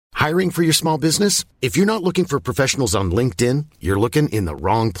Hiring for your small business? If you're not looking for professionals on LinkedIn, you're looking in the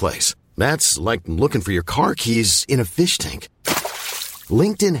wrong place. That's like looking for your car keys in a fish tank.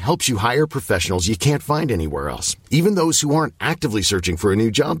 LinkedIn helps you hire professionals you can't find anywhere else, even those who aren't actively searching for a new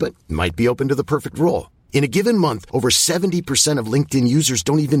job but might be open to the perfect role. In a given month, over 70% of LinkedIn users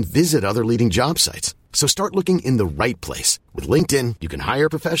don't even visit other leading job sites. So start looking in the right place. With LinkedIn, you can hire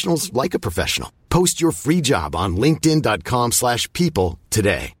professionals like a professional. Post your free job on linkedin.com/people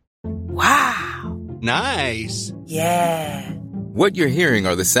today. Wow. Nice. Yeah. What you're hearing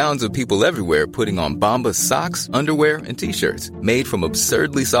are the sounds of people everywhere putting on Bombas socks, underwear, and T-shirts made from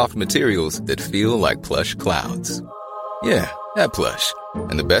absurdly soft materials that feel like plush clouds. Yeah, that plush.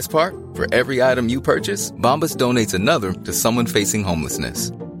 And the best part? For every item you purchase, Bombas donates another to someone facing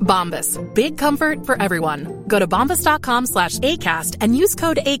homelessness. Bombas. Big comfort for everyone. Go to bombas.com/ACAST and use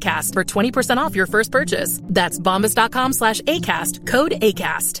code ACAST for 20% off your first purchase. That's bombas.com/ACAST. Code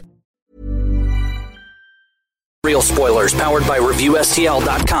ACAST. Real spoilers powered by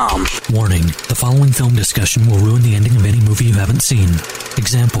ReviewSTL.com. Warning, the following film discussion will ruin the ending of any movie you haven't seen.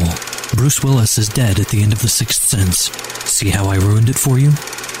 Example, Bruce Willis is dead at the end of The Sixth Sense. See how I ruined it for you?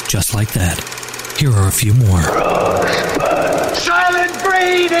 Just like that. Here are a few more. Rosebud. Silent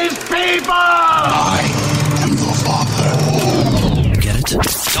breed is people! I am your father. Get it?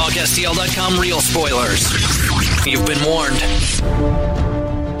 TalkSTL.com real spoilers. You've been warned.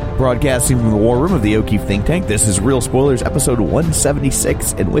 Broadcasting from the war room of the O'Keefe think tank, this is Real Spoilers, episode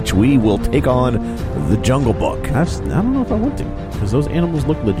 176, in which we will take on The Jungle Book. I don't know if I want to, because those animals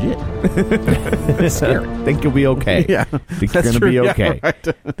look legit. It's scary. Think you'll be okay. Yeah, think you're going to be okay. Yeah, right.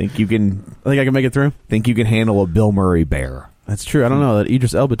 Think I can make it through? Think you can handle a Bill Murray bear. That's true. I don't know. That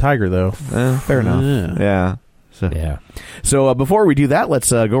Idris Elba tiger, though. Fair enough. Yeah. Yeah. So before we do that, let's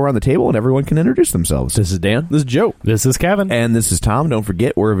go around the table and everyone can introduce themselves. This is Dan. This is Joe. This is Kevin. And this is Tom. Don't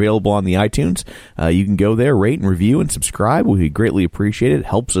forget, we're available on the iTunes. You can go there, rate and review and subscribe. We greatly appreciate it. It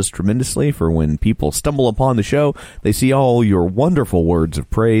helps us tremendously for when people stumble upon the show. They see all your wonderful words of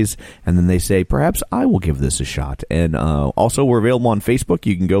praise, and then they say, perhaps I will give this a shot. And also, we're available on Facebook.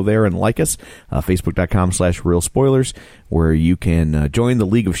 You can go there and like us, Facebook.com/Real Spoilers, where you can join the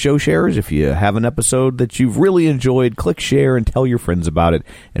League of Show Sharers. If you have an episode that you've really enjoyed, click share and tell your friends about it,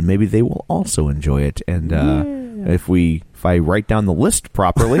 and maybe they will also enjoy it. And if I write down the list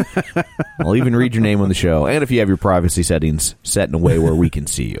properly, I'll even read your name on the show. And if you have your privacy settings set in a way where we can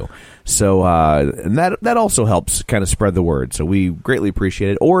see you. So and that also helps kind of spread the word. So we greatly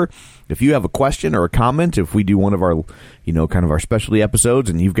appreciate it. Or if you have a question or a comment, if we do one of our, kind of our specialty episodes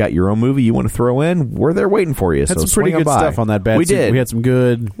and you've got your own movie you want to throw in, we're there waiting for you. Had so some pretty good stuff on that bad. We did. We had some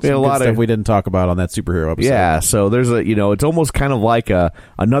good. We had a lot of stuff we didn't talk about on that superhero episode. Yeah. So there's it's almost kind of like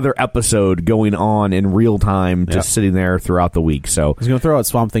another episode going on in real time, just sitting there throughout the week. So I was going to throw out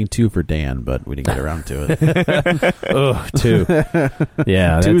Swamp Thing 2 for Dan, but we didn't get around to it. Oh, 2.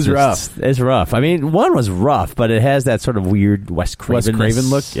 Yeah, 2's rough. It's rough. I mean, 1 was rough, but it has that sort of weird Wes Craven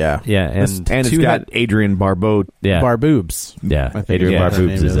look. Yeah, yeah, and it's got Adrian Barbeau. Yeah, Barboobs. Yeah, Adrian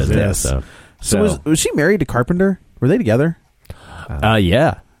Barboobs is in there. So was she married to Carpenter? Were they together?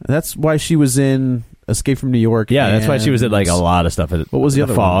 Yeah, that's why she was in Escape from New York. Yeah, that's why she was in like a lot of stuff. What was the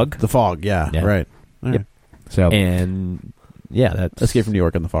other Fog? One? The Fog. Yeah. Right. Yep. So and that's Escape from New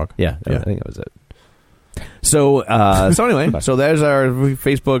York and The Fog. Yeah, I think that was it. So anyway, so there's our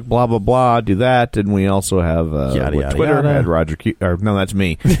Facebook, blah, blah, blah, do that. And we also have Twitter at Roger Q. Or, no, that's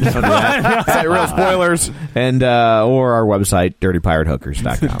me. At Real Spoilers. And or our website,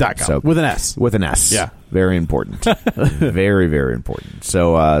 dirtypiratehookers.com. So, with an S. With an S. Yeah. Very important. Very, very important.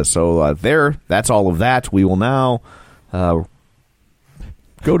 So there, that's all of that. We will now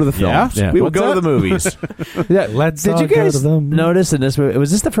go to the films. Yeah. We will go to the movies. Did you guys notice in this movie,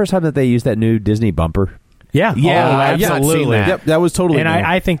 was this the first time that they used that new Disney bumper? Yeah, absolutely. Yep, that was totally. And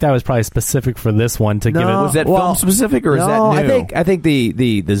I think that was probably specific for this one to give it. Was that film specific or is that new? I think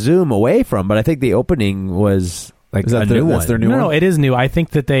the zoom away from, but I think the opening was like a new one. That's their new one? No, it is new. I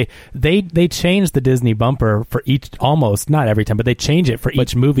think that they changed the Disney bumper for each, almost not every time, but they change it for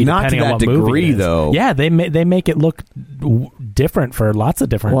each movie depending on what movie it is. Though. Yeah, they make it look different for lots of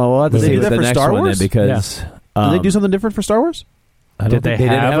different. Well, we'll have to see that for Star Wars because did they do something different for Star Wars? Did they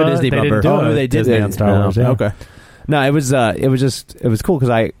have a Disney bumper? Oh, they did on Star Wars. Yeah. Okay. No, it was cool because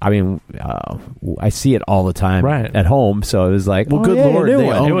I see it all the time at home, so it was like, well, good Lord, it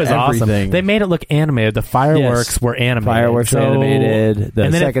was everything. Awesome. They made it look animated. The fireworks were animated. Fireworks were animated.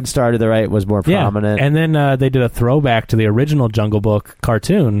 The second star to the right was more prominent. And then they did a throwback to the original Jungle Book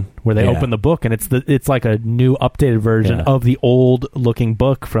cartoon where they open the book, and it's like a new updated version of the old looking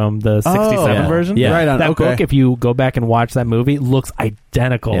book from the 67 version. Yeah, right on. That book, if you go back and watch that movie, looks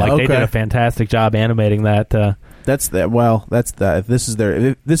identical. Yeah. They did a fantastic job animating that. This is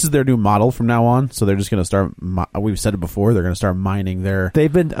their new model from now on. So they're just going to start. We've said it before. They're going to start mining their.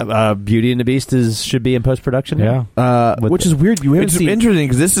 They've been Beauty and the Beast should be in post production. Yeah, which is weird. You haven't it's seen. Interesting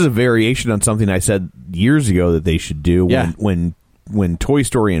because this is a variation on something I said years ago that they should do. When Toy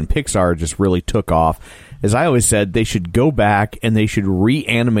Story and Pixar just really took off. As I always said, they should go back and they should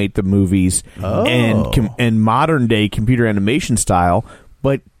reanimate the movies and modern day computer animation style,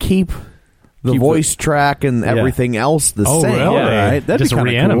 but keep the voice track and everything else the same. Really? Right? That'd just be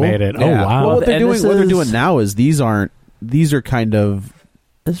kinda reanimate cool. it. Oh wow! Well, what they're doing now is these are kind of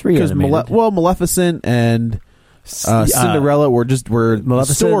because Maleficent and Cinderella were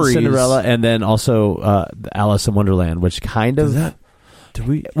Maleficent, stories. Cinderella, and then also Alice in Wonderland, which kind of.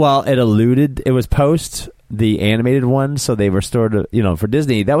 Well, it alluded. It was post the animated one, so they were sort of, for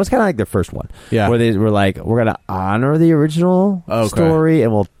Disney. That was kind of like their first one, where they were like, "We're going to honor the original story,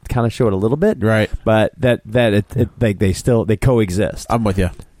 and we'll kind of show it a little bit, right?" But they coexist. I'm with you.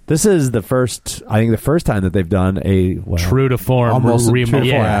 This is the first time that they've done a true to form almost remake.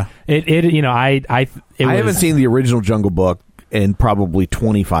 Yeah, I haven't seen the original Jungle Book in probably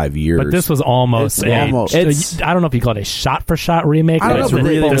 25 years. But this was almost I don't know if you call it a shot-for-shot remake. I don't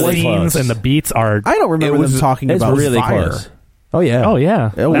know, the scenes and the beats are... I don't remember them talking about really fire. Close. Oh, yeah. Oh,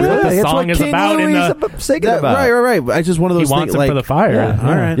 yeah. That's what the song is about. Right. I just one of those he wants things, him for the fire. Yeah.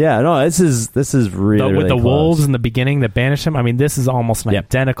 All right. Yeah, no, this is really, with the close. wolves in the beginning that banish him. I mean, this is almost an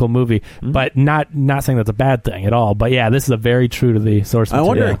identical movie, but not saying that's a bad thing at all. But yeah, this is a very true to the source material. I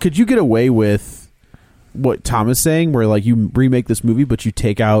wonder, could you get away with what Tom is saying, where like you remake this movie, but you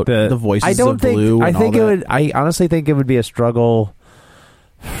take out the voices of Blue? I honestly think it would be a struggle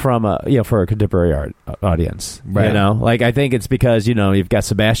from for a contemporary audience, right? Like I think it's because you've got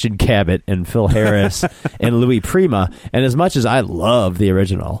Sebastian Cabot and Phil Harris and Louis Prima, and as much as I love the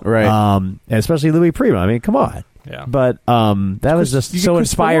original, right, and especially Louis Prima, I mean, come on, but that was just so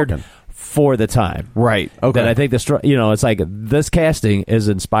inspired for the time, right? Okay, that I think it's like this casting is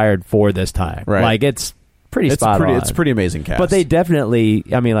inspired for this time, right? Like it's spot on. It's pretty amazing cast. But they definitely,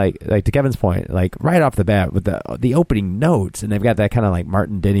 I mean, like to Kevin's point, like right off the bat with the opening notes, and they've got that kind of like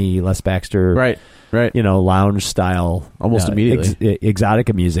Martin Denny, Les Baxter, right, lounge style, almost immediately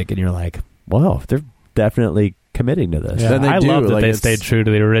exotica music, and you're like, wow, they're definitely committing to this. Yeah, I love that they stayed true to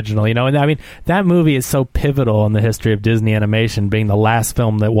the original. And I mean, that movie is so pivotal in the history of Disney animation, being the last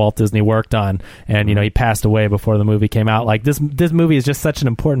film that Walt Disney worked on, and he passed away before the movie came out. Like this movie is just such an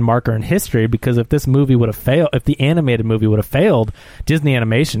important marker in history, because if this movie would have failed, if the animated movie would have failed, Disney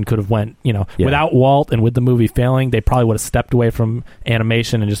animation could have went, without Walt, and with the movie failing, they probably would have stepped away from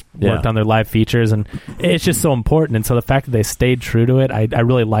animation and just worked on their live features, and it's just so important. And so the fact that they stayed true to it, I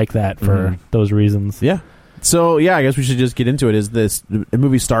really like that for those reasons. Yeah. So, I guess we should just get into it. The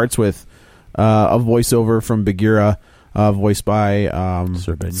movie starts with a voiceover from Bagheera, voiced by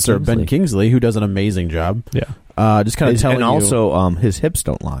Sir Ben Kingsley, who does an amazing job. Yeah. Just kind of telling and also, his hips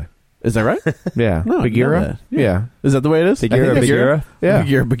don't lie. Is that right? Yeah. No, Bagheera? Yeah. Is that the way it is? Bagheera?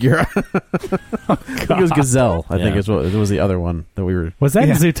 Yeah. Bagheera. I think it was Gazelle. I think it was the other one that we were... Was that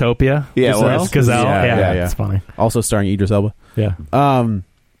in Zootopia? Yeah, it was. Gazelle? Yeah. It's funny. Also starring Idris Elba. Yeah.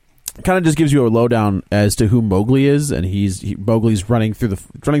 Kind of just gives you a lowdown as to who Mowgli is, and Mowgli's running through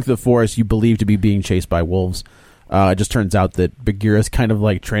the forest you believe to be being chased by wolves. It just turns out that Bagheera's kind of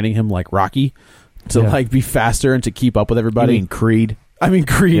like training him like Rocky to like be faster and to keep up with everybody. You mean Creed? I mean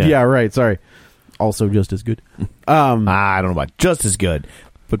Creed. Yeah, right. Sorry. Also just as good. I don't know about just as good,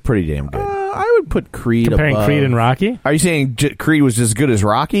 but pretty damn good. I would put Creed comparing above. Creed and Rocky. Are you saying Creed was as good as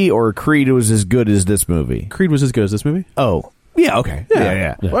Rocky, or Creed was as good as this movie? Creed was as good as this movie. Oh. Yeah, okay.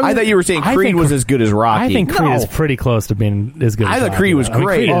 Yeah. Well, I thought you were saying Creed was as good as Rocky. I think Creed is pretty close to being as good as Rocky. I thought Creed was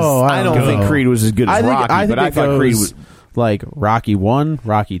great. I don't think Creed was as good as Rocky, but I thought Creed was... like Rocky 1,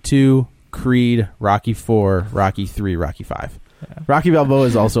 Rocky 2, Creed, Rocky 4, Rocky 3, Rocky 5. Yeah. Rocky Balboa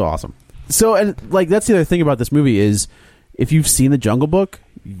is also awesome. So, and like that's the other thing about this movie is if you've seen The Jungle Book,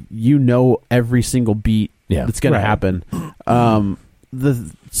 you know every single beat that's going to happen.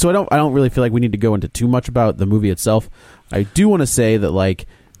 So I don't really feel like we need to go into too much about the movie itself. I do want to say that like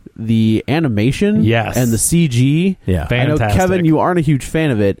the animation Yes. and the CG. Yeah. I know, Fantastic. Kevin, you aren't a huge fan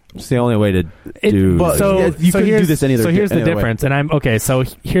of it. It's the only way to do. but- So yeah, you couldn't here's- do this any other- So here's the any other way. difference, and I'm okay. So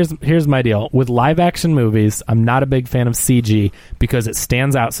here's my deal with live action movies. I'm not a big fan of CG because it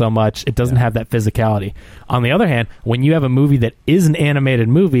stands out so much. It doesn't have that physicality. On the other hand, when you have a movie that is an animated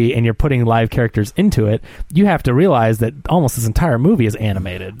movie and you're putting live characters into it, you have to realize that almost this entire movie is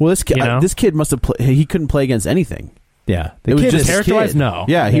animated. Well, this kid must have he couldn't play against anything. Yeah, It was just character-wise, kid. no.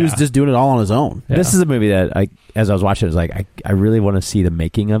 Yeah, he Yeah. was just doing it all on his own. This is a movie that as I was watching, it was like I really want to see the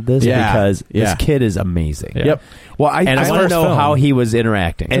making of this because this kid is amazing. Yeah. Yep. Well, And I want to know how he was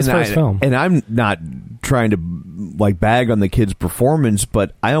interacting. His first film. And I'm not trying to like bag on the kid's performance,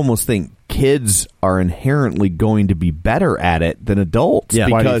 but I almost think kids are inherently going to be better at it than adults. Yeah.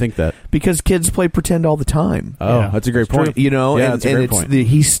 Why do you think that? Because kids play pretend all the time. Oh, that's a great point. You know, yeah, and, that's a and great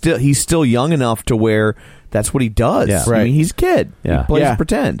it's point. he's still young enough to where that's what he does. Yeah. I Right. mean, he's a kid. Yeah. He plays Yeah.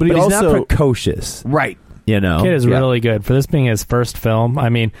 pretend. But but he he's also- not precocious. Right. You know, Kid is Yeah. really good for this being his first film. I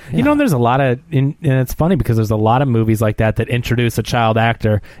mean, you know, there's a lot of, and it's funny because there's a lot of movies like that introduce a child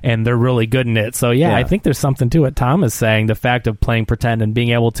actor and they're really good in it. So yeah, Yeah. I think there's something to what Tom is saying. The fact of playing pretend and being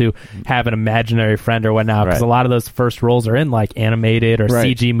able to have an imaginary friend or whatnot, because Right. a lot of those first roles are in like animated or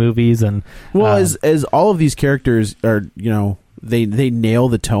Right. CG movies. And Well, as all of these characters are, you know, they nail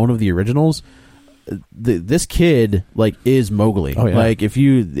the tone of the originals. This kid like is Mowgli. Oh, yeah. Like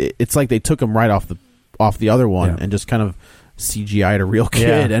it's like they took him right off the other one and just kind of CGI'd a real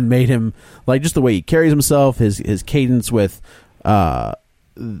kid and made him like just the way he carries himself, his cadence with the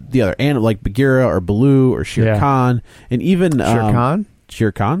other like Bagheera or Baloo or Shere Khan, and even Shere Khan?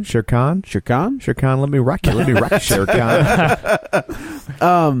 Shere Khan, Shere Khan? Shere Khan, Shere Khan, let me rock you. Let me rock you, Shere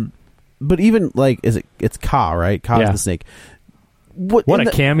Khan. But even like it's Ka, right? Ka's Yeah. the snake. what a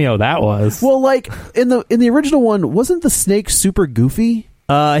cameo that was. Well, like in the original one, wasn't the snake super goofy?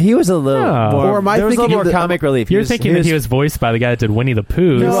 He was a little more. Or am I there was a thinking little more comic relief. You're thinking that he was voiced by the guy that did Winnie the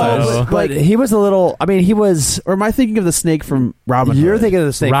Pooh. No, so. but But he was a little. I mean, he was. Or am I thinking of the snake from Robin Hood? You're thinking of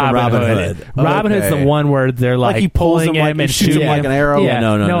the snake from Robin Hood. Robin Hood's the one where they're like, he pulls pulling him, like, him he and shoots him shooting like an arrow? Yeah,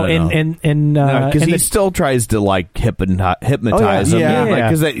 No. Because he and still tries to like hypnotize Oh, him.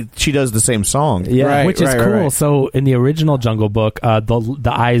 yeah. Because she does the same song. Yeah. Right, which is right, cool. right. So in the original Jungle Book,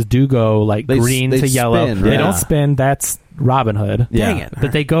 the eyes do go like They green they to yellow. spin, They right? don't spin. That's Robin Hood. Yeah. Dang it!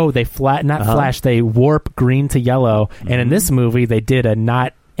 But they flat, not flash. They warp green to yellow. And in this movie, they did a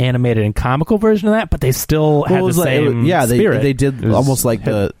not animated and comical version of that, but they still had Well, it the was like, same spirit. they did almost like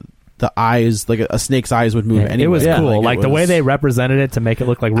the eyes, like a snake's eyes would move. Anyway. It was cool. Like it the way was- they represented it to make it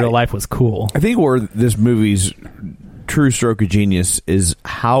look like real life was cool. I think where this movie's true stroke of genius is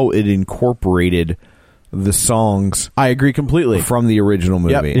how it incorporated the songs. I agree completely from the original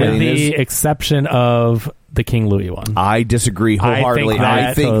movie. Yep. I With mean, the exception of the King Louis one. I disagree wholeheartedly.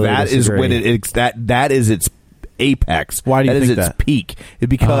 I think totally that is when disagree. that is its apex. Why do you that think is its that? peak?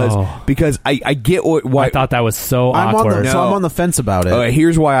 Because I get why I thought that was so I'm awkward. so I'm on the fence about it. Okay,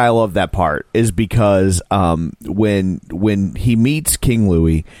 here's why I love that part is because when he meets King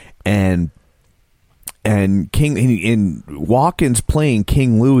Louis and Watkins playing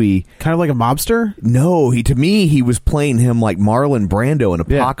King Louis, kind of like a mobster. No, to me he was playing him like Marlon Brando in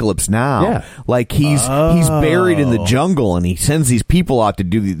Apocalypse Now. Yeah. Like he's buried in the jungle and he sends these people out to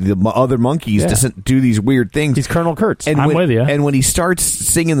do the other monkeys to do these weird things. He's Colonel Kurtz. And I'm when, with you. And when he starts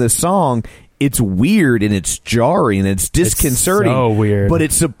singing the song, it's weird and it's jarring and it's disconcerting. so weird. But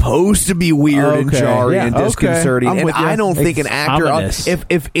it's supposed to be weird and Okay. jarring Yeah, and okay. disconcerting. I'm And with you. I don't think an It's actor, ominous.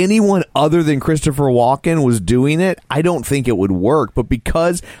 if anyone other than Christopher Walken was doing it, I don't think it would work. But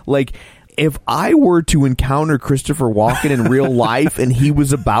because, like, if I were to encounter Christopher Walken in real life and he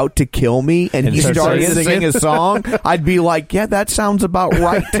was about to kill me and he start started to singing? sing a song, I'd be like, yeah, that sounds about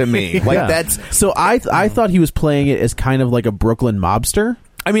right to me. Like, Yeah. that's... So I thought he was playing it as kind of like a Brooklyn mobster.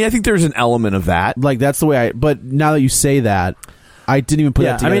 I mean, I think there's an element of that. Like that's the way But now that you say that, I didn't even put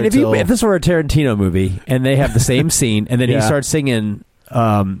that I together. mean, if this were a Tarantino movie and they have the same scene, and then he Yeah. starts singing,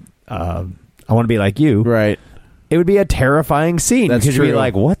 "I Want to Be Like You," right? It would be a terrifying scene That's because you'd be true.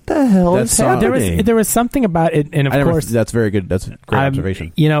 like, "What the hell That's is solid. happening?" There was something about it, and of course, that's very good. That's a great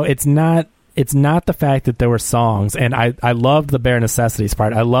observation. You know, it's not the fact that there were songs, and I loved the Bare Necessities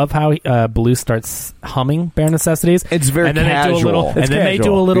part. I love how Baloo starts humming Bare Necessities. It's very and then casual. They do a little, It's and then they do a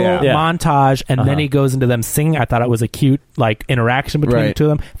casual. little Yeah. montage, and then he goes into them singing. I thought it was a cute like interaction between the Right. two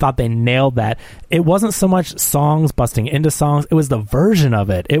of them. Thought they nailed that. It wasn't so much songs busting into songs; it was the version of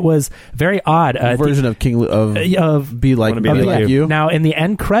it. It was very odd. Version of King of Be Like, Wanna Be Like You. Now, in the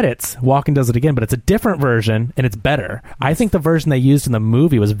end credits, Walken does it again, but it's a different version, and it's better. I think the version they used in the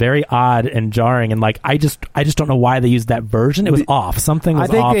movie was very odd and jarring, and like I just don't know why they used that version. It was off. Something was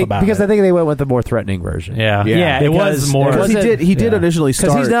off about because it. I think they went with the more threatening version. Yeah, it was more. Because he did initially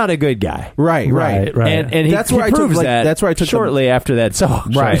start, because he's not a good guy. Right. And that's he where I took proves that. That's where I took shortly after that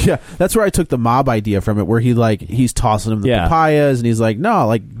song. Right. Yeah. That's where I took the mob idea from it, where he's tossing him the papayas, and he's like, no,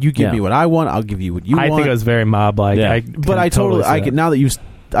 like you give me what I want, I'll give you what you want. I think it was very mob like. Yeah. But I totally I can now that you've.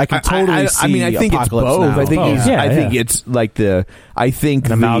 I can totally see. I mean, I think it's both. Now. I think it's like an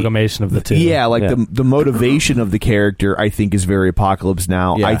amalgamation of the two. Yeah, like the motivation of the character. I think is very Apocalypse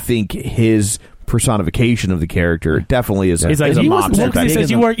Now. Yeah. I think his personification of the character definitely is. He's like, a mob. he says,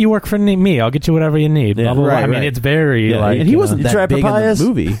 you work for me. I'll get you whatever you need. Blah, blah, blah. I mean, it's very like, and he wasn't that big papayas?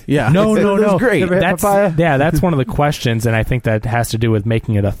 in the movie. Yeah, no, it was great. That's one of the questions, and I think that has to do with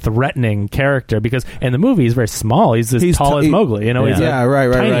making it a threatening character because in the movie he's very small. He's tall as Mowgli. You know, he's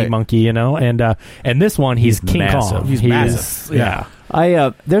a tiny monkey. You know, and this one he's King massive. Kong. He's massive. Yeah.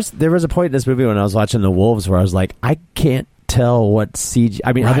 There was a point in this movie when I was watching The Wolves where I was like, I can't tell what CGI.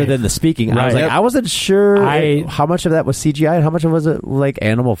 I mean, other than the speaking, I was like, I wasn't sure how much of that was CGI and how much of it was like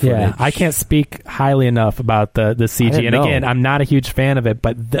animal footage. Yeah, I can't speak highly enough about the CG. And again, I'm not a huge fan of it,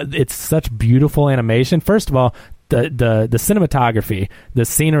 but it's such beautiful animation. First of all, the cinematography, the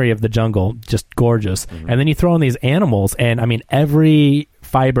scenery of the jungle, just gorgeous. Mm-hmm. And then you throw in these animals, and I mean, every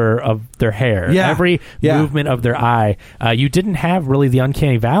fiber of their hair, every movement of their eye. You didn't have really the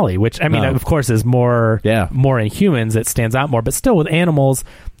uncanny valley, which I mean, of course, is more in humans. It stands out more, but still with animals,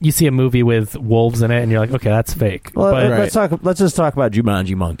 you see a movie with wolves in it, and you're like, okay, that's fake. Well, but let's just talk about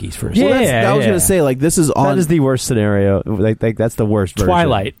Jumanji monkeys first. I was going to say, like, this is on. That is the worst scenario. Like that's the worst version.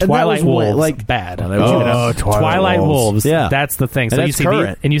 Twilight wolves, like bad. Twilight wolves. Yeah, that's the thing. So and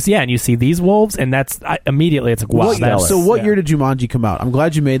you see and you see these wolves, and that's immediately it's like wow. So what year did Jumanji come out? I'm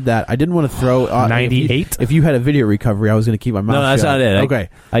glad you made that. I didn't want to throw 98. If you had a video recovery, I was going to keep my mouth shut. No, that's not it. Okay,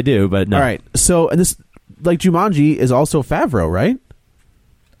 I do, but no. All right. So and this, like Jumanji, is also Favreau, right?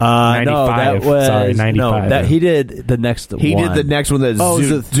 95. No, that was 95. No, he did the next one. He did the next one. That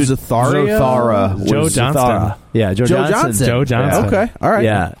Zuthara. Joe Johnston. Yeah, Joe Johnston. Joe Johnston. Okay, all right.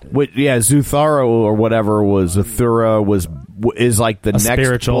 Yeah, Zuthara or whatever was Zathura is like the next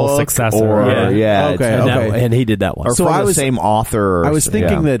spiritual book successor. Okay. And he did that one. Or so from the same author. I was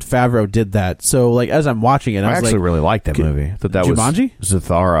thinking that Favreau did that. So like as I'm watching it, I actually really liked that movie. I thought that Jumanji? was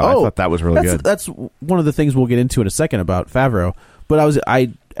Zathara. I thought that was really good. That's one of the things we'll get into in a second about Favreau. But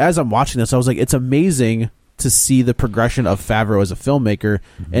as I'm watching this, I was like, it's amazing to see the progression of Favreau as a filmmaker,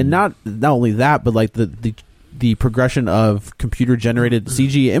 and not only that, but like the progression of computer generated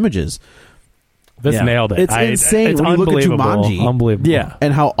CG images. This nailed it. It's insane when you look at Jumanji. Unbelievable.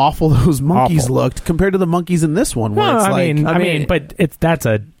 And how awful those monkeys looked compared to the monkeys in this one. Where I mean, but that's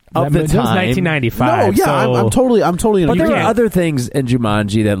a. Of the time. 1995. No, yeah, I'm totally. But there were other things in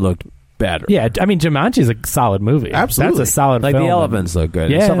Jumanji that looked better. Yeah, I mean, Jumanji's a solid movie. Absolutely. That's a solid like film. The elephants look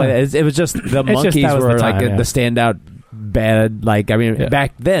good. Yeah. Stuff like that. It was just the monkeys were like the standout bad. Like, I mean,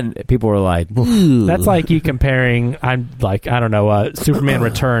 back then, people were like, that's like you comparing, Superman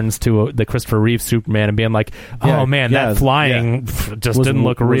Returns to the Christopher Reeve Superman and being like, oh man, that flying just didn't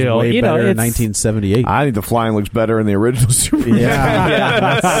look real. Way better in 1978. I think the flying looks better in the original Superman.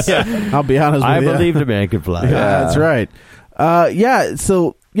 Yeah. I'll be honest with you. I believed a man could fly. Yeah, that's right.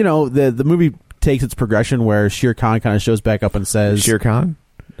 So, the movie takes its progression where Shere Khan kind of shows back up and says... Shere Khan?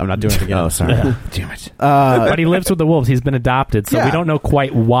 I'm not doing it again. Oh, sorry. Damn it. But he lives with the wolves. He's been adopted, so we don't know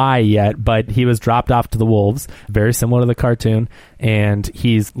quite why yet, but he was dropped off to the wolves, very similar to the cartoon, and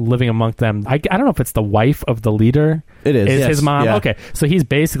he's living among them. I don't know if it's the wife of the leader. It is. Is his mom? Yeah. Okay, so he's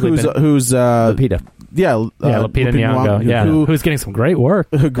basically who's Lupita. Yeah, Lupita Nyong'o. Who's getting some great work.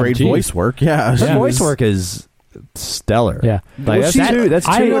 Great voice work. Yeah. Her voice work is stellar. Yeah. Like, that's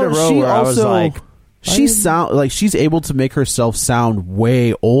two in a row where I was like... she's able to make herself sound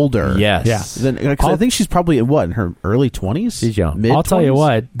way older. Yes. Yeah. I think she's probably in her early 20s. She's young. Mid-20s? I'll tell you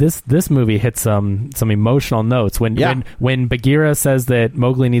what, this movie hits some emotional notes when Bagheera says that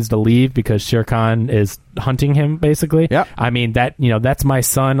Mowgli needs to leave because Shere Khan is hunting him, basically. Yeah. I mean that's my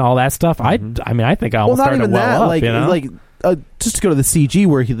son, all that stuff. I think I almost started to well up. Just to go to the CG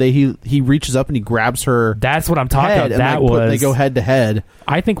where he reaches up and he grabs her. That's what I'm talking about. They go head to head.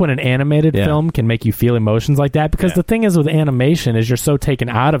 I think when an animated film can make you feel emotions like that, because the thing is with animation is you're so taken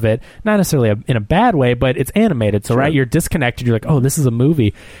out of it, not necessarily in a bad way, but it's animated, so right, you're disconnected. You're like, oh, this is a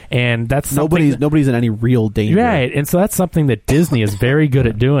movie, and that's nobody's in any real danger, right? And so that's something that Disney is very good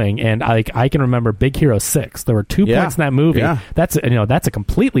at doing. And I can remember Big Hero 6. There were 2 points in that movie. Yeah. That's a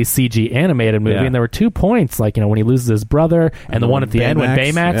completely CG animated movie, and there were 2 points, like when he loses his brother, and the one at the end when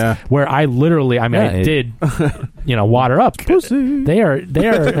Baymax, where I literally, I mean, I did, water up. Pussy. They are.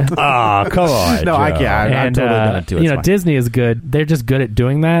 Oh, come on! No, I can't. I'm totally not to it. Disney is good. They're just good at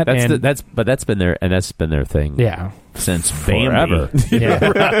doing that. That's been their thing. Yeah. Since forever. Yeah.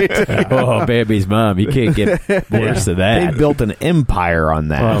 Right. Oh, Bambi's mom. You can't get worse than that. They built an empire on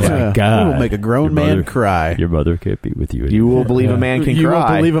that. Oh, my God. You will make a grown man cry. Your mother can't be with you anymore. You will believe a man can you cry. You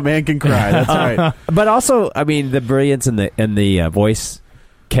will believe a man can cry. That's right. But also, I mean, the brilliance in the voice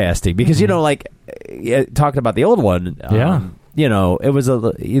casting. Because, talking about the old one. It was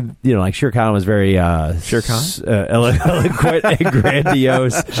like Shere Khan was very eloquent and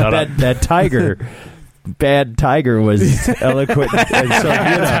grandiose. That tiger. Bad Tiger was eloquent and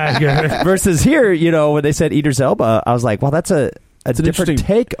so versus here, when they said Idris Elba, I was like, well, that's a different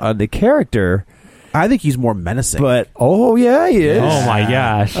take on the character. I think he's more menacing. But he is. Oh my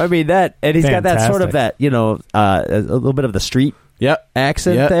gosh. I mean that, and he's got that sort of that, a little bit of the street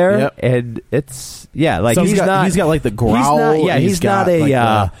accent there, and it's like so he's got like the growl.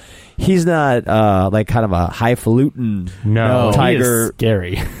 He's not like kind of a highfalutin tiger. He is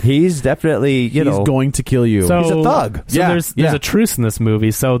scary. He's definitely he's going to kill you. So, he's a thug. So there's a truce in this movie.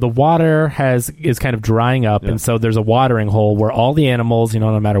 So the water is kind of drying up, and so there's a watering hole where all the animals,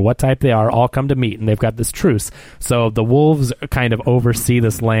 no matter what type they are, all come to meet, and they've got this truce. So the wolves kind of oversee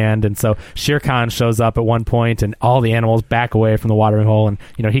this land, and so Shere Khan shows up at one point, and all the animals back away from the watering hole, and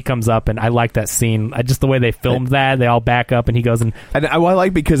he comes up, and I like that scene. Just the way they filmed that, they all back up, and he goes and I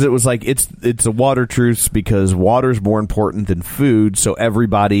like because it was like it's a water truce because water's more important than food, so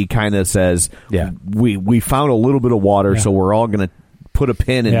everybody kind of says, we found a little bit of water, so we're all going to put a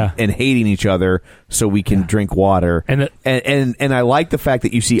pin in hating each other so we can drink water. And I like the fact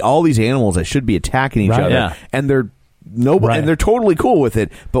that you see all these animals that should be attacking each other, and they're and they're totally cool with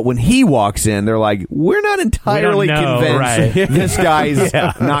it, but when he walks in, they're like, we're not entirely convinced this guy's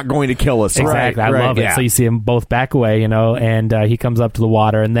not going to kill us. Exactly. I love it. So you see him both back away, and he comes up to the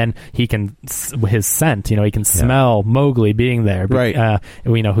water, and then he can, his scent, he can smell Mowgli being there. Right.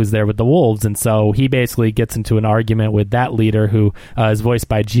 We know who's there with the wolves, and so he basically gets into an argument with that leader who is voiced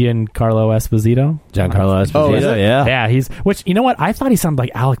by Giancarlo Esposito. Yeah, he's, which, you know what? I thought he sounded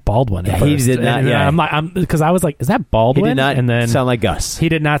like Alec Baldwin at first. He did not, because I was like, is that Baldwin? He did not and then sound like Gus. He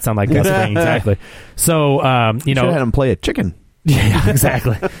did not sound like Gus Fring, exactly. So, should have had him play a chicken. Yeah,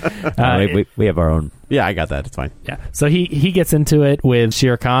 exactly. We have our own. Yeah, I got that. It's fine. Yeah. So he gets into it with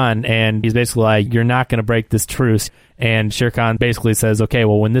Shere Khan, and he's basically like, you're not going to break this truce. And Shere Khan basically says, okay,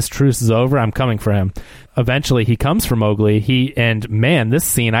 well, when this truce is over, I'm coming for him. Eventually, he comes for Mowgli. This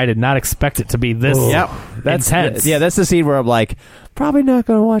scene, I did not expect it to be this intense. That's the scene where I'm like, probably not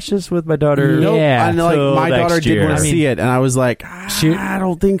going to watch this with my daughter. Nope. Yeah, my daughter did want to see it, and I was like, I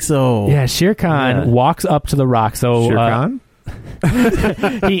don't think so. Yeah, Shere Khan walks up to the rock. So Shere Khan?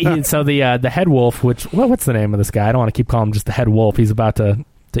 So the head wolf, what's the name of this guy? I don't want to keep calling him just the head wolf. He's about to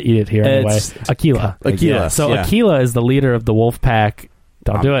eat it here anyway. Akela. So Akela is the leader of the wolf pack.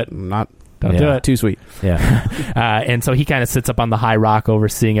 Don't do it. Don't do it. Too sweet. Yeah. And so he kind of sits up on the high rock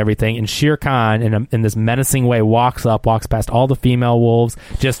overseeing everything. And Shere Khan, in this menacing way, walks past all the female wolves,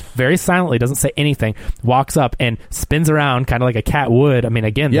 just very silently, doesn't say anything, walks up and spins around kind of like a cat would. I mean,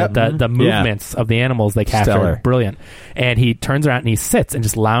 again, the movements of the animals they capture are brilliant. And he turns around and he sits and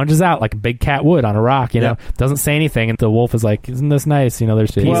just lounges out like a big cat would on a rock, doesn't say anything. And the wolf is like, isn't this nice?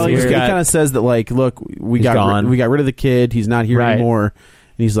 There's peace here. He kind of says that, like, look, we got rid of the kid. He's not here anymore.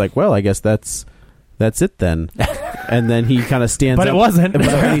 And he's like, well, I guess that's it then. And then he kind of stands up. But it wasn't.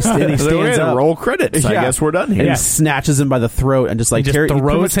 And he stands up. Roll credits. I guess we're done here. And he snatches him by the throat and just like tears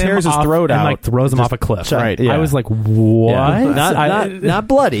his throat out. And like throws him off a cliff. Right. Yeah. I was like, what? Yeah. Not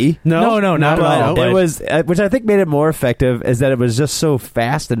bloody. No, not at all. It was, which I think made it more effective, is that it was just so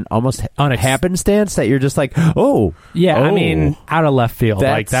fast and almost on a happenstance that you're just like, oh. Yeah, I mean, out of left field.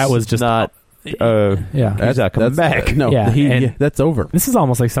 Like, that was just not... he's not coming back. That's over. This is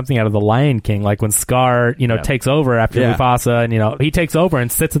almost like something out of The Lion King, like when Scar, takes over after Mufasa, and he takes over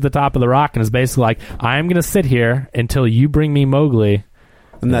and sits at the top of the rock and is basically like, I'm going to sit here until you bring me Mowgli.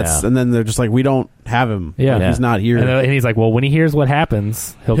 And and then they're just like, we don't have him. Yeah. He's not here. And he's like, well, when he hears what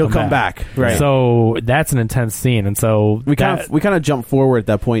happens, he'll come back. Right. So that's an intense scene. And so we kind of jump forward at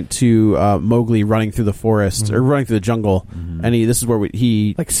that point to Mowgli running through the forest or running through the jungle. And this is where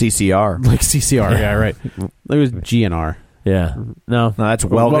he like CCR. Yeah, right. It was GNR. Yeah. No, that's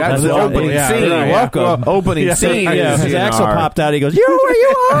that's the opening scene. Welcome. Opening scene. Yeah. His Axel popped out. He goes, "You're where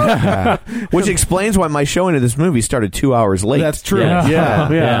you are," which explains why my showing of this movie started 2 hours late. That's true.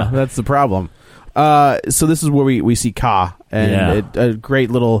 Yeah. That's the problem. So this is where we see Kaa, and a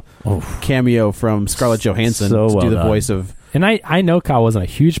great little cameo from Scarlett Johansson to do the voice of And I know Ka wasn't a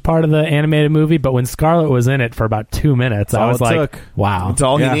huge part of the animated movie, but when Scarlett was in it for about 2 minutes, I was like, wow. That's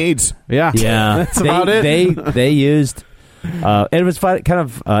all he needs. Yeah. That's about it. They used... it was fun, kind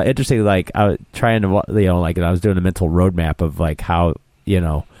of interesting. Like I was trying to, like I was doing a mental roadmap of like how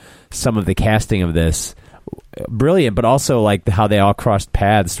some of the casting of this brilliant, but also like how they all crossed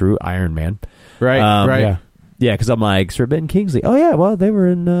paths through Iron Man. Right. Right. Yeah, because I'm like Sir Ben Kingsley. Oh yeah, well they were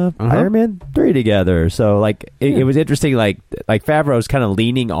in Iron Man 3 together. So like it was interesting. Like Favreau's kind of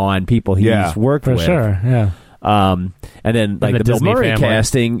leaning on people he's worked for with. Sure. Yeah. And then like the Bill Disney Murray family.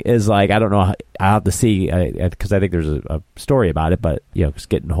 casting is like I don't know. I'll have to see because I think there's a story about it, but just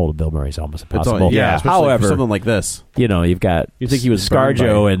getting a hold of Bill Murray is almost impossible. Especially However, for something like this, you've got you think he was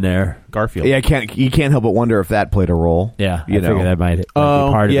ScarJo in there, Garfield. Yeah, you can't help but wonder if that played a role. Yeah, I figure that might be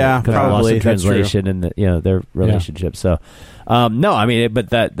part of it because I lost the translation and their relationship. So, no, I mean,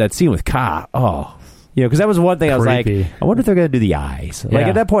 but that scene with Ka, because that was one thing I was like, I wonder if they're going to do the eyes. Like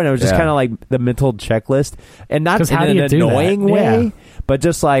at that point, I was just kind of like the mental checklist, and not in an annoying way, but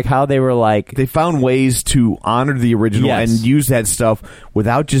just like how they were like they found ways to honor the original and use that stuff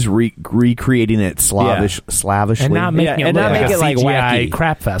without just recreating it slavishly, and not making it look like a CGI wacky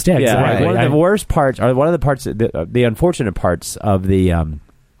crap fest. Yeah, exactly. Right. One of the worst parts, or one of the parts, the unfortunate parts of the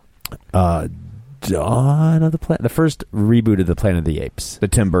Dawn of the Planet, the first reboot of the Planet of the Apes, the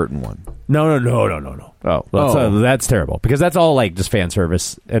Tim Burton one. No. That's terrible because that's all like just fan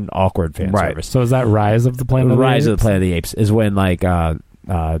service and awkward fan service. So is that Rise of the Planet of the Apes? Rise of the Planet of the Apes is when like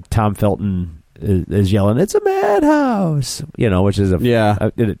Tom Felton is yelling, "It's a madhouse," which is a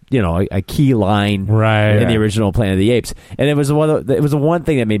key line in the original Planet of the Apes, and it was the one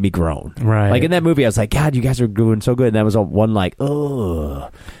thing that made me groan. Right, like in that movie, I was like, God, you guys are doing so good, and that was one like,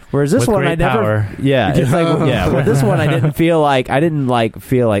 ugh. Whereas this one, I never, it's like, with this one, I didn't feel like,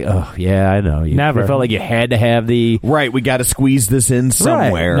 oh yeah, I know, you never felt like you had to have the right. We got to squeeze this in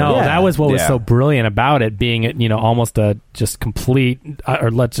somewhere. No, that was what was so brilliant about it being, almost a just complete, or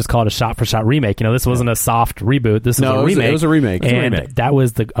let's just call it a shot-for-shot remake. This wasn't a soft reboot. This was a remake. It was a remake. And that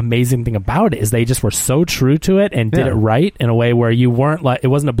was the amazing thing about it is they just were so true to it and did it right in a way where you weren't like, it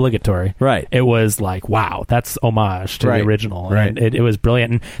wasn't obligatory. Right. It was like, wow, that's homage to the original. Right. And it was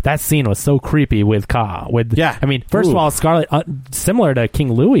brilliant. And that scene was so creepy with Ka. I mean, first of all, Scarlett, similar to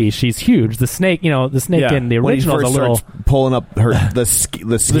King Louis, she's huge. The snake, the snake in the original is a little pulling up the skin.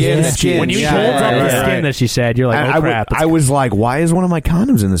 When you pulled up the skin that she shed, you're like, oh crap. I was like, why is one of my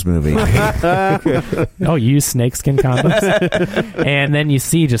condoms in this movie? Oh, you use snakeskin condoms? And then you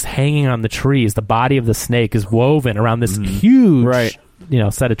see just hanging on the trees, the body of the snake is woven around this huge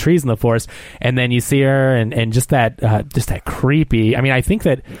set of trees in the forest, and then you see her and just that creepy. I mean, I think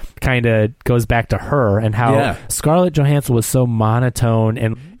that kind of goes back to her and how Scarlett Johansson was so monotone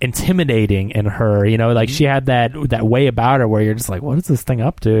and intimidating in her. Like she had that way about her where you're just like, what is this thing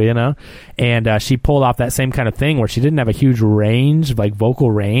up to? And she pulled off that same kind of thing where she didn't have a huge range, like vocal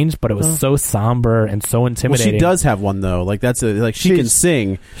range, but it was so somber and so intimidating. Well, she does have one though. Like she can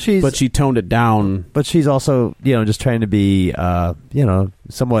sing, but she toned it down. But she's also just trying to be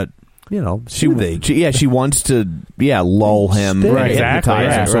somewhat soothing. She wants to lull him. Right, exactly.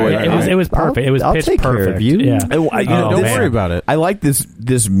 It was perfect. It was pitch take perfect. Care of you. Yeah. Don't worry about it. I like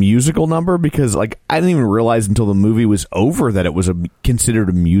this musical number because I didn't even realize until the movie was over that it was considered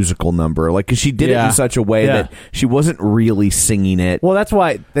a musical number. Like, because she did it in such a way that she wasn't really singing it. Well, that's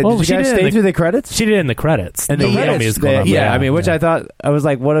why. Did you guys stay through the credits? She did it in the credits. And the musical number. Yeah, I mean, which I thought, I was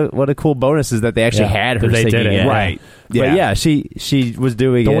like, what a cool bonus is that they actually had her singing it. Right. But yeah, she was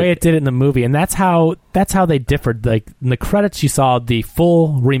doing the way it did it in the movie, and that's how they differed. Like in the credits, you saw the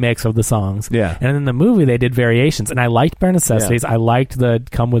full remakes of the songs, and in the movie they did variations. And I liked Bare Necessities. I liked the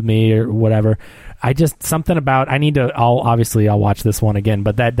Come With Me or whatever. I just something about I'll watch this one again,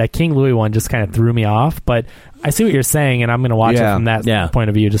 but that King Louis one just kind of threw me off. But I see what you're saying, and I'm going to watch it from that point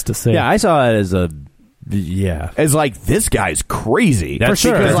of view just to see. Yeah, I saw it as it's like, this guy's crazy. For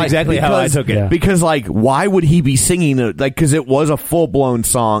sure. That's exactly how I took it. Yeah. Because, why would he be singing it? Because it was a full-blown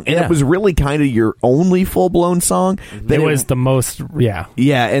song. And it was really kind of your only full-blown song. It was the most, Yeah,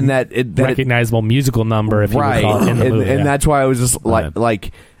 and that recognizable musical number, if you would call it, in the movie. And that's why I was just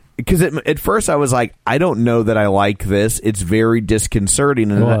like... Because at first I was like, I don't know that I like this. It's very disconcerting,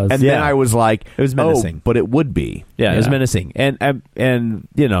 and then I was like, it was menacing, but it would be. Yeah, it was menacing, and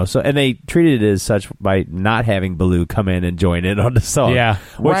they treated it as such by not having Baloo come in and join in on the song. Yeah,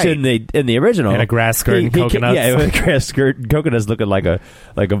 which in the original, and a grass skirt and coconuts. With a grass skirt and coconuts, looking like a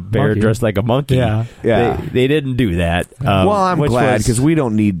bear monkey. Dressed like a monkey. Yeah. They didn't do that. Well, I'm glad because we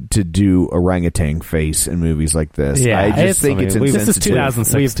don't need to do orangutan face in movies like this. Yeah, I just think it's insensitive. This is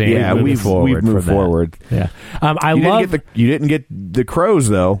 2016. Yeah, we've moved forward. Yeah, you didn't get the crows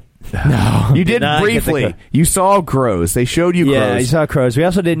though. No, you did briefly. You saw crows. They showed you crows. Yeah, you saw crows. We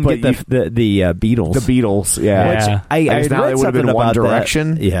also didn't get the Beatles. The Beatles, yeah. Which I now they would have been One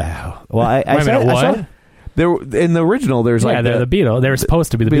Direction. That. Yeah. Well, I saw there in the original. There's they're the Beatles. They were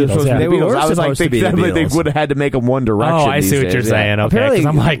supposed to be the Beatles. Yeah. They were I was like, they would have had to make them One Direction. Oh, I see what you're saying. Okay, because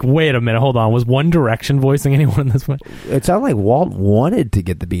I'm like, wait a minute, hold on. Was One Direction voicing anyone in this one? It sounded like Walt wanted to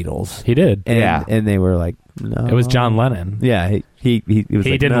get the Beatles. He did. And they were like, no. It was John Lennon. Yeah, he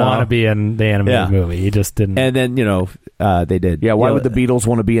didn't want to be in the animated movie. He just didn't. And then they did. Yeah, why would the Beatles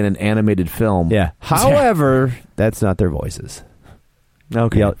want to be in an animated film? Yeah. However, that's not their voices.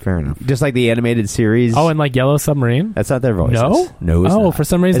 Okay, fair enough. Just like the animated series. Oh, and like Yellow Submarine? That's not their voices. No? It's not. For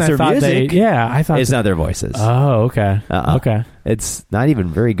some reason it's I thought music. I thought it's not their voices. Oh, okay. Okay. It's not even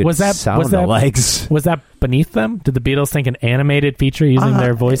very good sound alikes. Was that beneath them? Did the Beatles think an animated feature using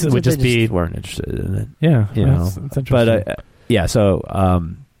their voices would just be... weren't interested in it. Yeah. That's interesting. But,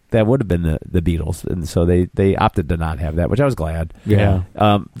 so... that would have been the Beatles, and so they opted to not have that, which I was glad. Yeah.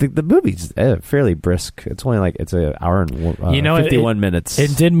 The movie's fairly brisk. It's only it's an hour and 51 minutes.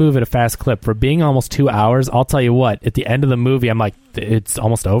 It did move at a fast clip for being almost 2 hours. I'll tell you what. At the end of the movie, I'm like, it's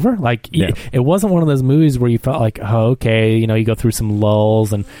almost over. Like it wasn't one of those movies where you felt like, oh, okay, you go through some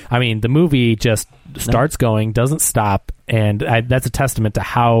lulls, and I mean the movie just starts going, doesn't stop, and that's a testament to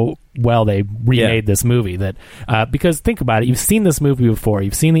how well they remade this movie. That because think about it, you've seen this movie before,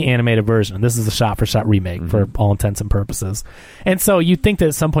 you've seen the animated version. This is a shot-for-shot remake for all intents and purposes, and so you think that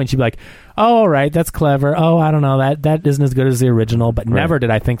at some point you'd be like, oh, all right, that's clever. Oh, I don't know, that isn't as good as the original, but never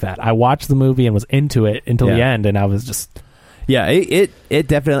did I think that. I watched the movie and was into it until the end, and I was just. Yeah, it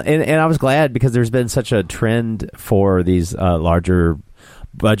definitely, and I was glad because there's been such a trend for these larger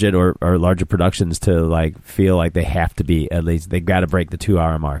budget or larger productions to feel like they have to be, at least they've got to break the 2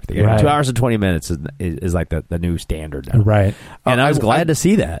 hour mark. 2 hours and 20 minutes is like the new standard now. Right. And I was glad to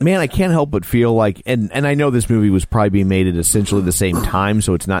see that. Man, I can't help but feel like, and I know this movie was probably being made at essentially the same time,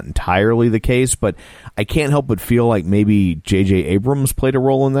 so it's not entirely the case, but I can't help but feel like maybe J.J. Abrams played a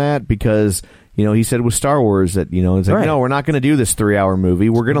role in that because he said with Star Wars that, it's like, no, we're not going to do this 3 hour movie.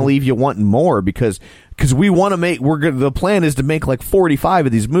 We're going to leave you wanting more because we want to make, the plan is to make 45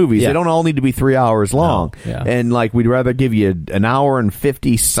 of these movies. They don't all need to be 3 hours long. No. Yeah. And we'd rather give you an hour and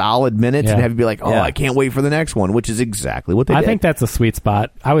 50 solid minutes and have you be like, I can't wait for the next one, which is exactly what they did. I think that's a sweet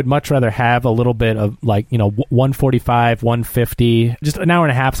spot. I would much rather have a little bit of 145, 150, just an hour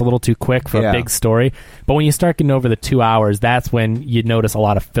and a half's a little too quick for a big story. But when you start getting over the 2 hours, that's when you notice a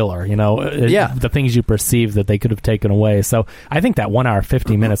lot of filler, the things you perceive that they could have taken away. So I think that 1 hour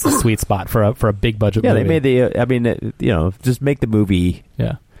 50 minutes is a sweet spot for a big budget movie. They made just make the movie.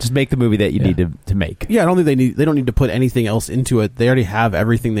 Yeah. Just make the movie that you need to make. Yeah, I don't think they don't need to put anything else into it. They already have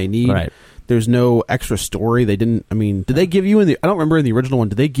everything they need. Right. There's no extra story. They didn't. I mean, did they give you I don't remember in the original one.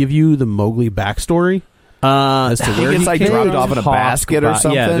 Did they give you the Mowgli backstory? As to where it's dropped off in a basket or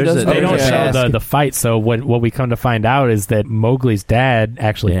something. Yeah, they don't show the fight. So what we come to find out is that Mowgli's dad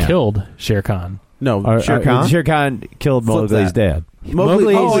actually killed Shere Khan. No, Shere Khan killed Mowgli's dad.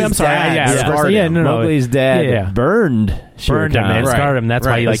 Mowgli's I'm sorry. Mowgli's dad burned Shere him and scarred him. That's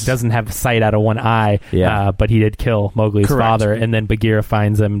why he doesn't have sight out of one eye. Yeah. But he did kill Mowgli's father, and then Bagheera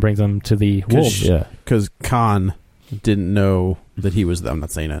finds him and brings him to the wolves. Yeah, because Khan didn't know that he was. I'm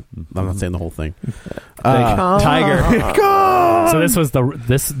not saying it. I'm not saying the whole thing. Tiger. So this was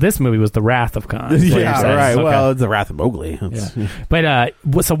this movie was the Wrath of Khan. Yeah, right. Okay. Well, it's the Wrath of Mowgli. But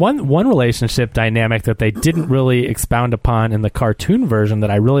so one relationship dynamic that they didn't really expound upon in the cartoon version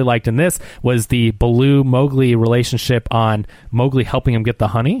that I really liked in this was the Baloo Mowgli relationship on Mowgli helping him get the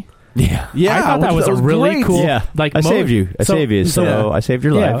honey. Yeah. I thought that was a really great. cool. Yeah. I saved you. I saved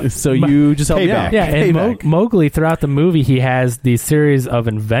your life. So you just helped me out. Yeah, and Mowgli throughout the movie, he has these series of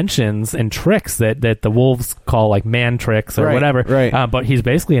inventions and tricks that the wolves call man tricks or whatever. Right. But he's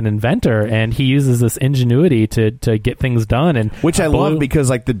basically an inventor, and he uses this ingenuity to get things done. And which I love because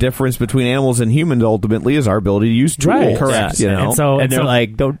the difference between animals and humans ultimately is our ability to use tools. Right. Correct. Yeah. And they're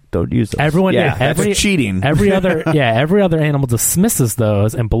like, don't use those. Everyone, that's cheating. Every other animal dismisses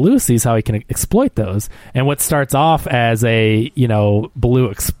those, and Baloo sees how he can exploit those. And what starts off as a Baloo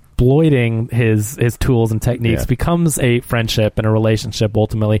exploiting his tools and techniques becomes a friendship and a relationship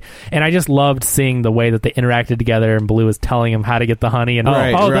ultimately. And I just loved seeing the way that they interacted together, and Blue was telling him how to get the honey, and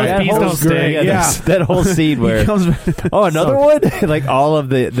those bees don't sting. That whole scene where another one, like all of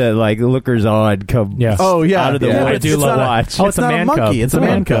the like lookers on come out of the woods. I do love watch. It's not a monkey. It's a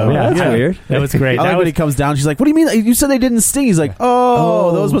manco. Yeah, that's weird. That was great. When he comes down, she's like, "What do you mean? You said they didn't sting." He's like,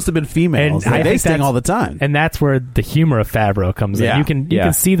 "Oh, those must have been females. And they sting all the time." And that's where the humor of Favreau comes in. You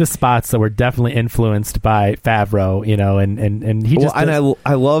can see the spots that were definitely influenced by Favreau, and he just.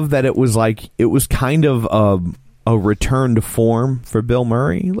 I love that it was kind of a return to form for Bill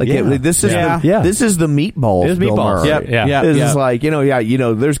Murray. This is the Meatballs. Bill Murray. This is like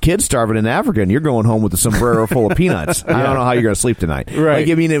there's kids starving in Africa, and you're going home with a sombrero full of peanuts. I don't know how you're going to sleep tonight. Right?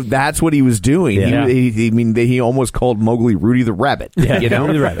 That's what he was doing. He almost called Mowgli Rudy the Rabbit. Rudy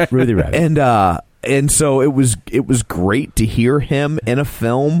the Rabbit. And so it was great to hear him in a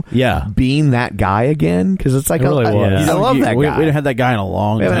film, being that guy again, because it's like I love that guy. We haven't had that guy in a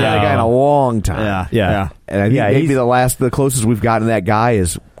long time. We haven't had that guy in a long time. Yeah. And I think maybe the closest we've gotten to that guy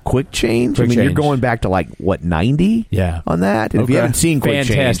is Quick Change. You're going back to 90? Yeah. On that. And if you haven't seen Quick Change,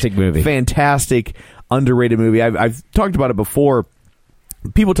 fantastic movie, fantastic underrated movie. I've talked about it before.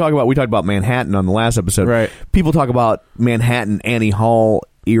 We talked about Manhattan on the last episode. Right. People talk about Manhattan, Annie Hall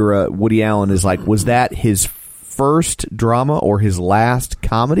era. Woody Allen is like, was that his first drama or his last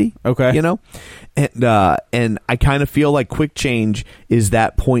comedy? Okay. And I kind of feel like Quick Change is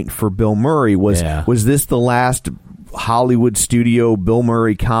that point for Bill Murray. Was this the last Hollywood studio Bill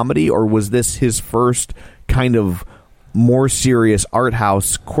Murray comedy, or was this his first kind of more serious art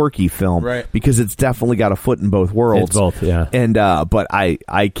house quirky film? Right. Because it's definitely got a foot in both worlds. It's both, yeah. And but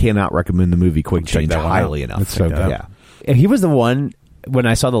I cannot recommend the movie Quick Change highly enough. It's so good. Yeah. And he was the one, when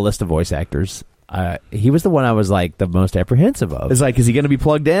I saw the list of voice actors, he was the one I was like the most apprehensive of. It's like, is he going to be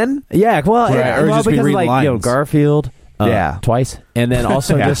plugged in? Yeah, well, or just because be lines. Garfield, twice, and then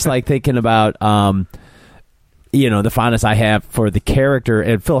also just like thinking about the fondness I have for the character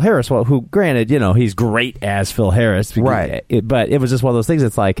and Phil Harris. Well, who, granted, he's great as Phil Harris, right? But it was just one of those things.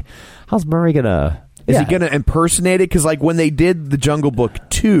 It's like, how's Murray gonna? Is he going to impersonate it? Because when they did The Jungle Book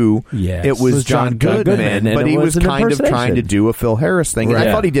 2, it was John Goodman, but he was kind of trying to do a Phil Harris thing. And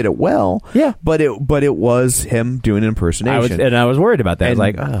I thought he did it well. Yeah, but it was him doing an impersonation. I was worried about that.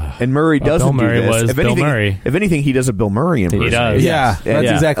 And Murray doesn't Bill Murray do this. If anything, he does a Bill Murray impersonation. He does. Yeah,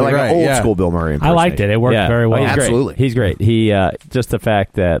 that's exactly like right. An old school Bill Murray impersonation. I liked it. It worked very well. Absolutely, he's great. He just the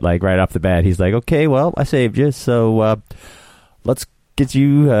fact that right off the bat, he's like, okay, well, I saved you, so let's get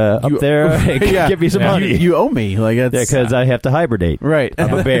you up there and give me some money. You owe me, because I have to hibernate. Right,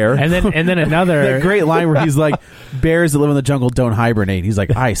 I'm a bear. and then another that great line where he's like, "Bears that live in the jungle don't hibernate." He's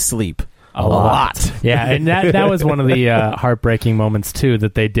like, "I sleep a lot." Yeah, and that was one of the heartbreaking moments too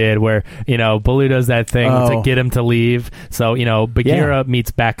that they did, where Baloo does that thing to get him to leave. So Bagheera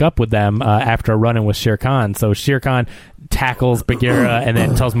meets back up with them after running with Shere Khan. So Shere Khan tackles Bagheera and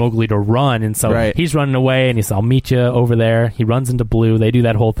then tells Mowgli to run, and so he's running away, and he says, "I'll meet you over there." He runs into Blue. They do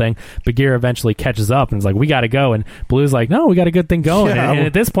that whole thing. Bagheera eventually catches up and is like, "We got to go," and Blue's like, "No, we got a good thing going." And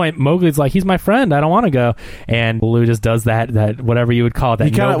at this point, Mowgli's like, "He's my friend. I don't want to go," and Blue just does that whatever you would call it,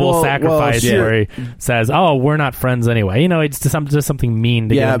 that noble sacrifice where he says, "Oh, we're not friends anyway." It's just something mean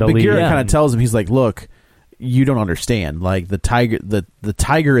to get him to leave. Bagheera kind of tells him, he's like, "Look, you don't understand. Like the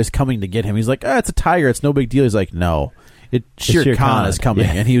tiger is coming to get him." He's like, "It's a tiger. It's no big deal." He's like, "No. Shere Khan is coming,"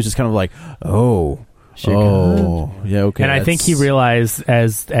 and he was just kind of like, yeah, okay. And I think he realized,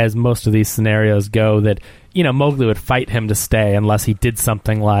 as most of these scenarios go, that Mowgli would fight him to stay unless he did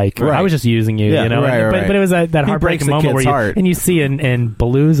something like, I was just using you, But it was that heartbreaking moment where you see in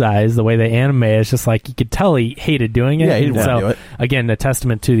Baloo's eyes the way they animate. It's just like you could tell he hated doing it. Yeah, he didn't want to do it. Again, a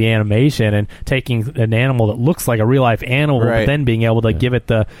testament to the animation and taking an animal that looks like a real life animal, but then being able to give it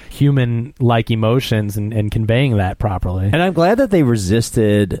the human like emotions and conveying that properly. And I'm glad that they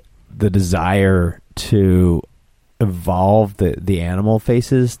resisted the desire to evolve the animal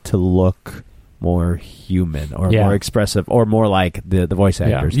faces to look more human or more expressive or more like the voice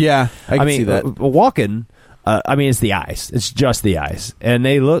actors. Yeah, I can see that. Walking, it's the eyes. It's just the eyes. And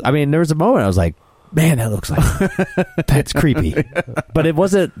they look, there was a moment I was like, man, that looks like that's creepy. But it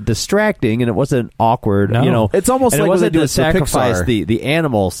wasn't distracting and it wasn't awkward. No. It's almost like it wasn't to sacrifice the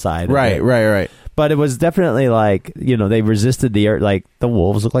animal side. Right. But it was definitely like, they resisted the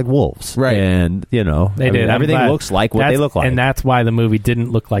wolves look like wolves. Right. And, they did. Everything looks like what they look like. And that's why the movie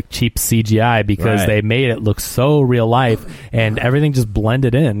didn't look like cheap CGI, because they made it look so real life and everything just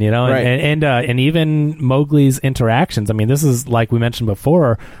blended in, Right. And even Mowgli's interactions. I mean, this is, like we mentioned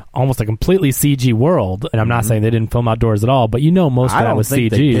before, almost a completely CG world. And I'm not saying they didn't film outdoors at all, but most of that was CG.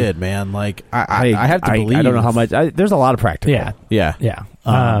 They did, man. Like, I have to believe. I don't know how much. There's a lot of practical. Yeah.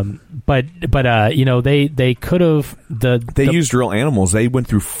 But they could have they used real animals. They went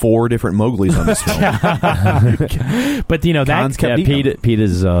through 4 different Mowglis on this film. But that Pete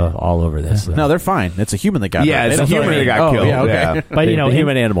is all over this. No, they're fine. It's a human that got hurt. It's a human that got killed. Yeah, okay. Yeah. But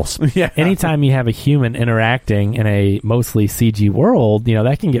human animals. Anytime you have a human interacting in a mostly CG world,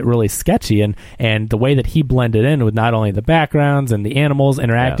 that can get really sketchy. And the way that he blended in with not only the backgrounds and the animals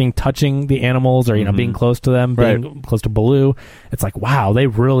interacting, touching the animals, or being close to them, being close to Baloo, it's like, wow, they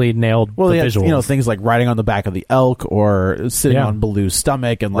really nailed the visuals. Things like riding on the back of the elk or sitting on Baloo's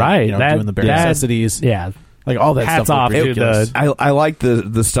stomach and doing the bare necessities. Yeah. Like all that Hats stuff. off to I like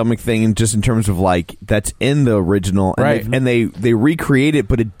the stomach thing just in terms of like that's in the original, and they recreate it,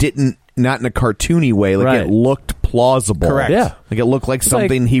 but it didn't, not in a cartoony way. Like it looked plausible. Correct. Yeah. Like it looked like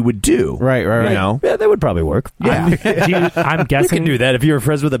something he would do. Right. Yeah, that would probably work. Yeah. I'm guessing you can do that if you were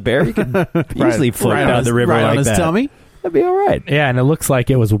friends with a bear. You can easily float down the river right like on his that. tummy. That'd be all right. Yeah, and it looks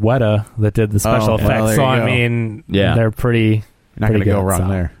like it was Weta that did the special effects. So I mean, they're pretty. Not going to go wrong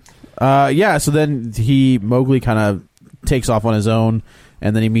there. So then Mowgli kind of takes off on his own,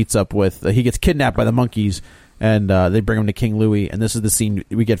 and then he meets up with. He gets kidnapped by the monkeys, and they bring him to King Louie. And this is the scene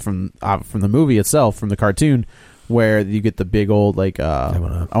we get from the movie itself, from the cartoon, where you get the big old like I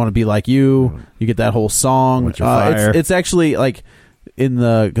want to be like you. You get that whole song. It's actually like in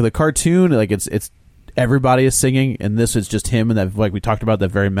the cartoon, like it's everybody is singing, and this is just him, and that, like we talked about, that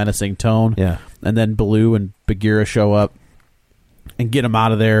very menacing tone. Yeah. And then Baloo and Bagheera show up and get him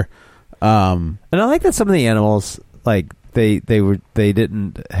out of there. And I like that some of the animals, like they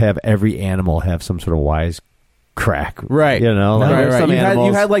didn't have every animal have some sort of wise crack, right? Like some animals,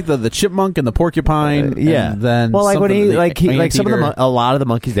 you had like the chipmunk and the porcupine, and then well, like when a lot of the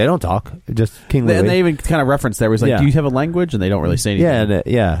monkeys, they don't talk, just King Louie. And they even kind of referenced there was like, do you have a language? And they don't really say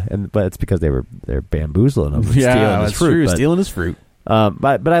anything. But it's because they're bamboozling him, stealing his fruit, but, stealing his fruit.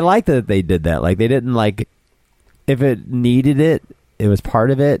 But I like that they did that. Like they didn't like if it needed it. It was part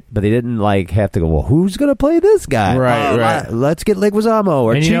of it, but they didn't like have to go, well, who's going to play this guy? Right. Let's get Leguizamo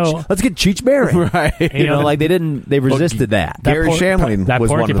or Cheech. Let's get Cheech Marin. Right. Like they resisted that. Gary Shandling that was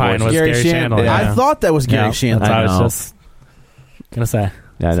porcupine one of the was Gary Gary Shandling. Yeah. I thought that was Gary Shandling. That's what I was just going to say.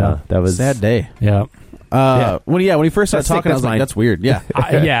 Yeah, I know. That was sad day. Yeah. When he first started talking, I was like, "That's weird." Yeah,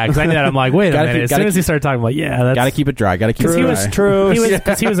 because I knew that. I'm like, wait a minute. As soon as he started talking, I'm like, yeah, got to keep it dry. Got to keep it dry. He was true.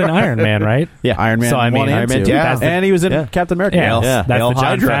 Because he was an Iron Man, right? Yeah, Iron Man. So I mean, Iron Man 2. And he was in Captain America. That's the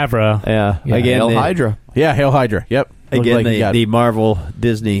John Favreau. Again, Hail Hydra. Yeah, Hail Hydra. Yep. Again, the Marvel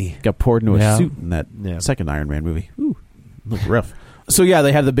Disney got poured into a suit in that second Iron Man movie. Ooh, looked rough. So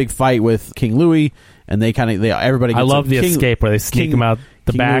they have the big fight with King Louie, and everybody. I love the escape where they sneak him out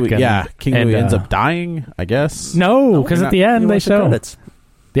the back. King Louie ends up dying, I guess. No, because at the end they show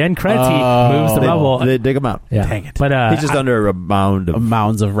the end credits. He moves the rubble. They dig him out. Yeah. Dang it! But he's just under a mound of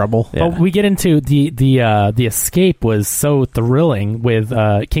mounds of rubble. Yeah. But we get into the escape was so thrilling with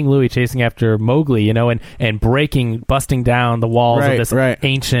King Louie chasing after Mowgli, and busting down the walls of this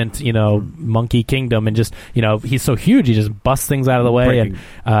ancient, monkey kingdom, and just he's so huge, he just busts things out of the way,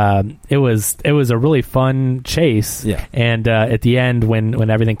 and it was a really fun chase. Yeah. And at the end, when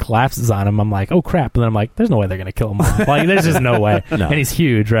everything collapses on him, I'm like, oh crap! And then I'm like, there's no way they're gonna kill him all. Like, there's just no way. No. And he's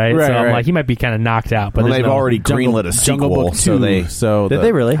huge, right? So I'm like, he might be kind of knocked out. But they've already greenlit a sequel. Did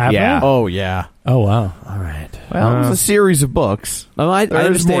they really? Yeah. Oh yeah. Oh wow. All right. Well, it was a series of books.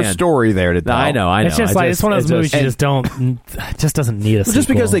 There's more story there to tell. I know. It's just it's one of those movies you just don't. Just doesn't need a sequel. Just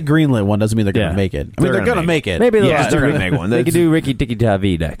because they greenlit one doesn't mean they're going to make it. I mean, they're going to make it. Maybe they're going to make one. They could do Ricky Tikki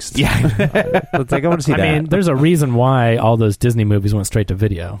Tavi next. Yeah. I want to see that. I mean, there's a reason why all those Disney movies went straight to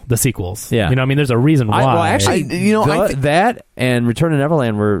video. The sequels. Yeah. I mean, there's a reason why. Well, actually, that and Return to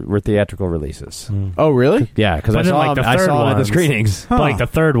Neverland were theatrical releases. Oh, really? Yeah, because I saw them at the screenings. But like the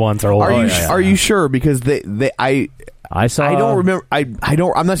third ones are old. Are you sure? Because I don't remember. I'm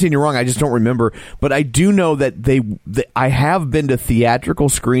not saying you're wrong. I just don't remember. But I do know that I have been to theatrical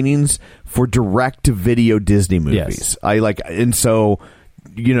screenings for direct to video Disney movies. Yes.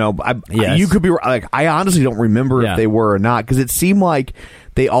 You could be like, I honestly don't remember if they were or not, because it seemed like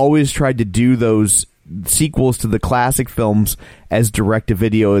they always tried to do those sequels to the classic films as direct to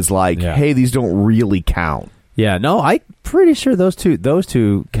video, as hey, these don't really count. Yeah, no, I'm pretty sure those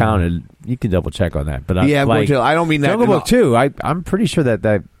two counted. you can double check on that. But Yeah, I don't mean that. Jungle Book 2. I'm pretty sure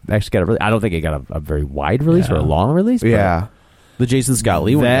that actually got I don't think it got a very wide release or a long release. Yeah, the Jason Scott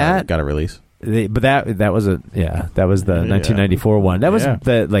Lee one got a release. But that was the 1994 one. That was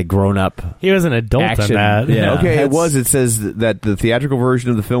the like grown up. He was an adult action. in that. Yeah. Okay, it says that the theatrical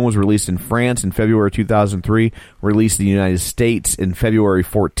version of the film was released in France in February 2003, released in the United States in February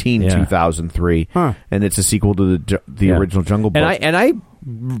 14, 2003, and it's a sequel to the original Jungle Book. And I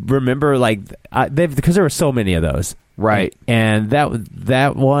remember like because there were so many of those, right? And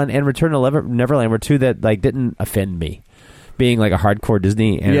that one and Return to Neverland were two that like didn't offend me. Being like a hardcore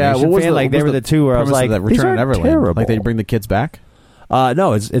Disney animation fan, like they were the two where I was like, that these Return are to Neverland. terrible. Like they bring the kids back.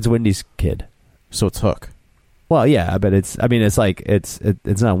 No, it's Wendy's kid, so it's Hook. Well, yeah, but it's like it's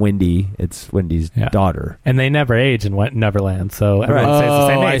not Wendy, it's Wendy's daughter, and they never age in Neverland, so everyone stays the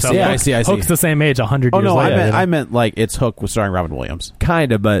same age. I see. Hook's the same age 100 years later. I meant like it's Hook was starring Robin Williams,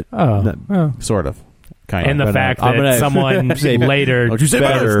 kind of, but sort of. And the fact that someone later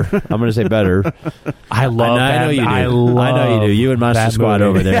better. I'm going to say better. I love that. I know you do. You and Monster Squad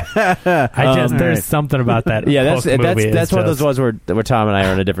over there. There's something about that. Yeah, that's movie. one of those ones where Tom and I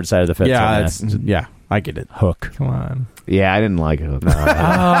are on a different side of the fence. Yeah, I get it. Hook. Come on. Yeah, I didn't like Hook. No.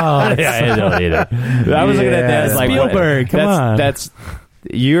 I don't either. I was looking at that like Spielberg. Come on. That's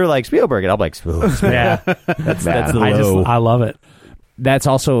you're like Spielberg, and I'm like Spielberg. Yeah, that's the low. I love it. That's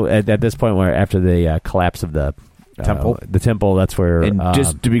also at this point where after the collapse of the temple, that's where. And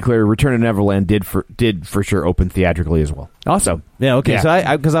just to be clear, Return to Neverland did for sure open theatrically as well. Awesome. Yeah. Okay.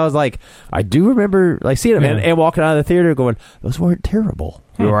 So because I was like, I do remember like seeing them and walking out of the theater going, those weren't terrible.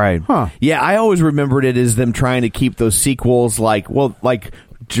 Right. Huh. Yeah, I always remembered it as them trying to keep those sequels like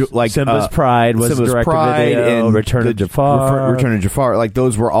Simba's Pride was direct to video, and Return to Jafar. Return to Jafar, like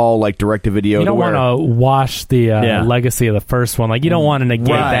those were all like direct to video. You don't want to wash the legacy of the first one. Like you don't want to negate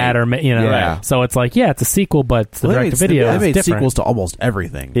that or Right. So it's like it's a sequel, but it's the direct to video. They made different. sequels to almost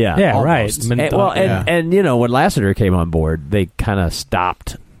everything. Yeah, almost. right. And you know when Lasseter came on board, they kind of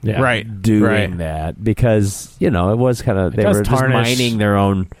stopped. Doing that because it was kind of they were just mining their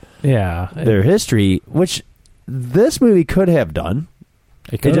own their history, which this movie could have done.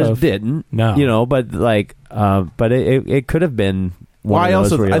 It just didn't. No. But like, but it could have been.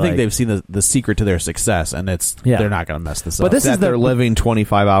 I think they've seen the secret to their success, and they're not going to mess this up. But this is they're living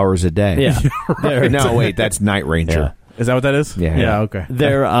 25 hours a day. Yeah. Right. No, wait, that's Night Ranger. Yeah. Is that what that is? Yeah. Okay.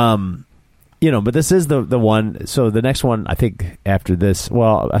 They're but this is the one. So the next one, I think, after this,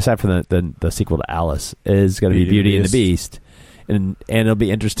 well, aside from the sequel to Alice, is going to be Beauty and the Beast. And it'll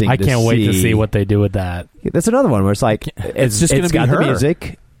be interesting. I can't wait to see what they do with that. That's another one where it's like it's just going to be got the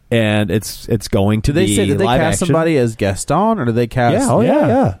music, and it's going to be. Did they cast somebody as Gaston, or did they cast?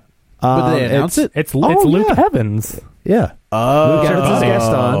 Yeah. But did they announce it? It's Luke Evans. Yeah. Oh, Luke Evans is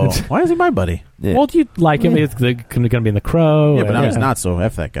Gaston. Why is he my buddy? Yeah. Well, do you like him? He's going to be in The Crow. Yeah, but now he's not. So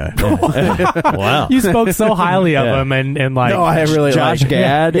F that guy. Wow. You spoke so highly of him, and like no, I really Josh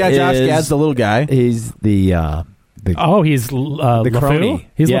Gad. Yeah, Josh Gad's the little guy. He's the. he's the crony.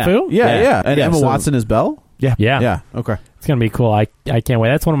 He's LeFou? Yeah. And Emma Watson is Belle? Yeah. Okay. It's going to be cool. I can't wait.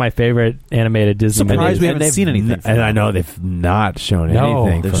 That's one of my favorite animated Disney movies. Surprised we haven't seen anything. And I know they've not shown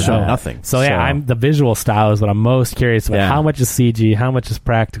anything. They've shown nothing. So the visual style is what I'm most curious about. How much is CG? How much is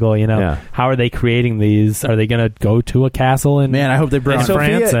practical? How are they creating these? Are they going to go to a castle in I hope they bring in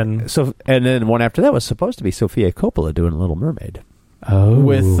France? And then one after that was supposed to be Sofia Coppola doing Little Mermaid. Oh,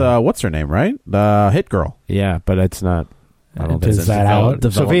 with what's her name? Right, Hit Girl. Yeah, but it's not. I don't think that out.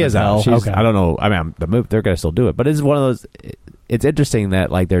 Sophia's out. Okay. I don't know. I mean, the move they're going to still do it, but it's one of those. It's interesting that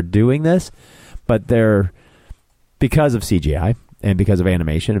like they're doing this, but they're because of CGI and because of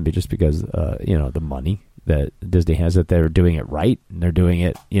animation and just because the money that Disney has, that they're doing it right and they're doing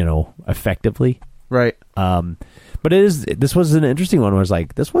it effectively. Right. But this was an interesting one where it's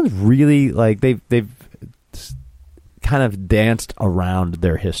like this one's really like they've kind of danced around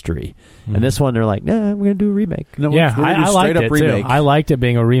their history. And this one they're like, nah, we're gonna do a remake. No, I liked it too. I liked it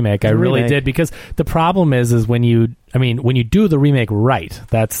being a remake. I really did, because the problem is when you do the remake right,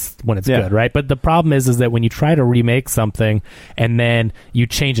 that's when it's good, right? But the problem is that when you try to remake something and then you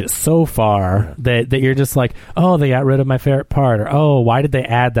change it so far that you're just like, oh, they got rid of my favorite part, or oh, why did they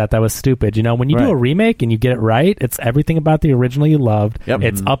add that? That was stupid. When you do a remake and you get it right, it's everything about the original you loved. Yep.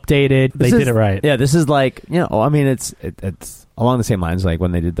 It's updated. They did it right. Yeah, this is like it's along the same lines like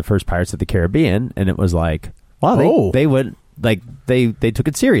when they did the first Pirates of the Caribbean, and it was like, wow, they went like they took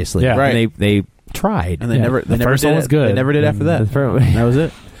it seriously. Yeah, right. And they tried, and they never the did one was good. They never did after that. That was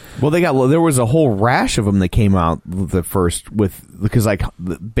it. Well, there was a whole rash of them that came out the first because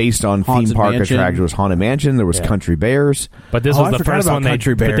based on Haunted theme park Mansion. attractions, was Haunted Mansion. There was Country Bears, but this was the first one but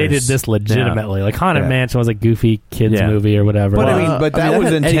they did this legitimately. Like Haunted Mansion was a goofy kids movie or whatever. But that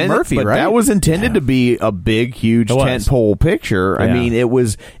was intended. Eddie Murphy, but right? that was intended to be a big, huge tentpole picture. Yeah. I mean, it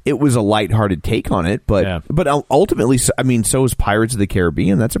was a lighthearted take on it, but ultimately, I mean, so is Pirates of the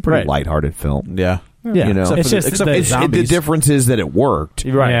Caribbean. That's a pretty lighthearted film. Yeah. Yeah, you know, except the difference is that it worked.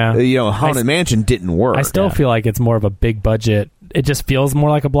 Right. Yeah. You know, Haunted Mansion didn't work. I still feel like it's more of a big budget. It just feels more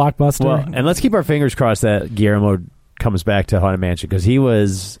like a blockbuster. Well, and let's keep our fingers crossed that Guillermo comes back to Haunted Mansion because he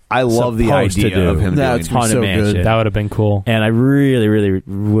was. I love the idea of him doing Haunted so Mansion. good. That would have been cool. And I really, really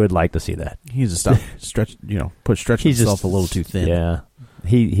would like to see that. He's a stretch himself a little too thin. Yeah,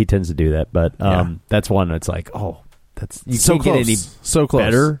 he tends to do that, but that's one that's like, that's you so can't close. get any so close.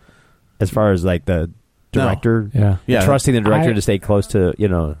 better as far as like the director. Yeah. Trusting the director to stay close to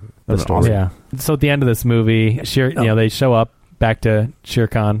the story. Yeah. So at the end of this movie, they show up back to Shere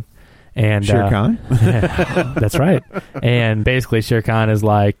Khan. And Shere Khan? That's right. And basically Shere Khan is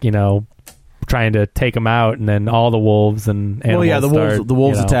like, trying to take him out, and then all the wolves and animals the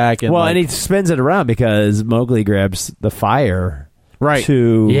wolves attack. And and he spins it around because Mowgli grabs the fire. Right.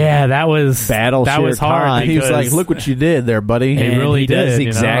 That was battle. That Shere was hard. Khan. He was like, "Look what you did there, buddy." He really does did,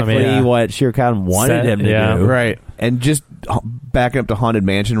 exactly what Shere Khan wanted him to do. Right. And just backing up to Haunted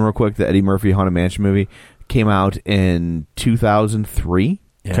Mansion real quick, the Eddie Murphy Haunted Mansion movie came out in 2003.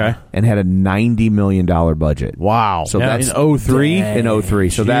 Okay. And had a $90 million budget. Wow. So that's in 03? In 03.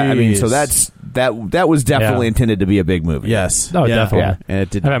 So that was definitely intended to be a big movie. Yes. Oh, definitely. Yeah. And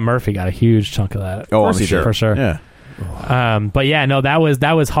it did. I bet Murphy got a huge chunk of that. Oh, I'm sure. For sure. Yeah. But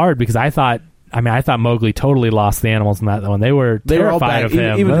that was hard because I thought Mowgli totally lost the animals in that one. They were terrified of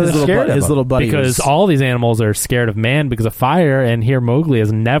him. Even his little buddy. Because all these animals are scared of man because of fire, and here Mowgli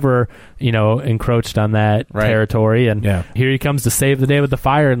has never, encroached on that territory. And here he comes to save the day with the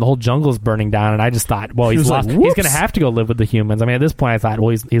fire, and the whole jungle's burning down. And I just thought, well, he's lost. He's going to have to go live with the humans. I mean, at this point, I thought, well,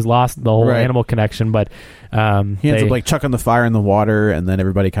 he's lost the whole animal connection. But he ends up like chucking the fire in the water, and then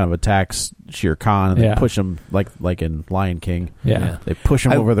everybody kind of attacks Shere Khan, and they push him like in Lion King. Yeah. They push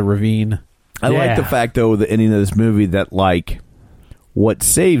him over the ravine. I like the fact, though, the ending of this movie that, like, what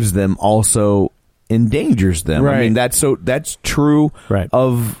saves them also endangers them. Right. I mean, that's true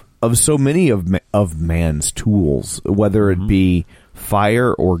of so many of man's tools, whether it be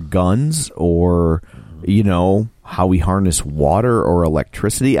fire or guns or, how we harness water or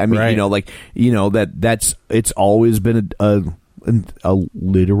electricity. I mean, it's always been a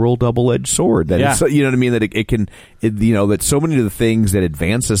literal double-edged sword. That it's, you know what I mean? That it can, that so many of the things that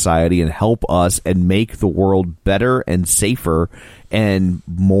advance society and help us and make the world better and safer and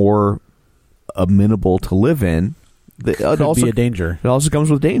more amenable to live in, Could also be a danger. It also comes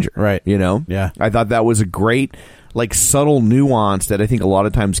with danger, right? Yeah. I thought that was a great, subtle nuance that I think a lot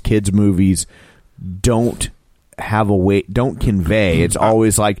of times kids' movies don't convey. It's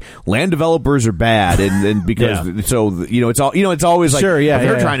always like land developers are bad, and because it's always like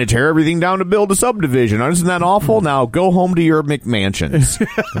they're trying to tear everything down to build a subdivision. Isn't that awful? Now go home to your McMansions,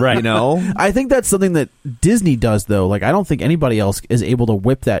 right? I think that's something that Disney does, though. Like, I don't think anybody else is able to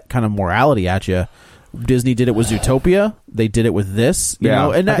whip that kind of morality at you. Disney did it with Zootopia. They did it with this. You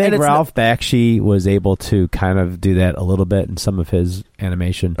know? I think Ralph Bakshi was able to kind of do that a little bit in some of his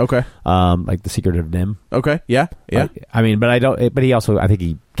animation. Okay. Like The Secret of NIMH. Okay. Yeah. But he also, I think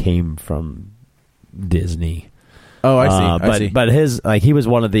he came from Disney. Oh, I see. But his, he was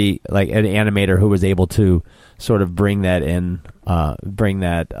one of the, an animator who was able to sort of bring that in,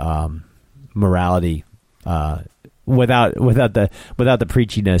 morality, without the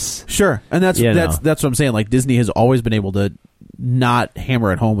preachiness. Sure. And that's what I'm saying. Like, Disney has always been able to not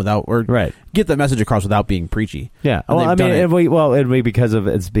hammer it home without, or get the message across without being preachy. Yeah. It'd be because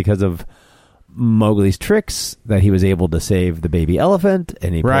of Mowgli's tricks that he was able to save the baby elephant,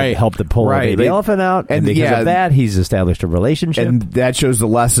 and he helped to pull the baby elephant out, and because of that, he's established a relationship. And that shows the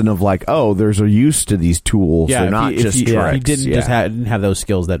lesson of there's a use to these tools. Yeah, they're not just tricks. If he didn't have those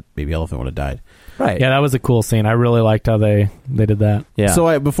skills, that baby elephant would have died. Right. Yeah, that was a cool scene. I really liked how they did that. Yeah.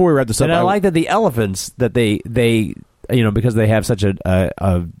 So before we wrap this up, and I like that the elephants that they because they have such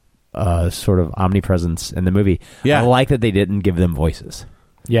a sort of omnipresence in the movie. Yeah. I like that they didn't give them voices.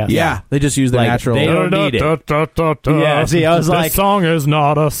 Yeah. They just use their natural. They don't need it. Yeah. See, I was like, this song is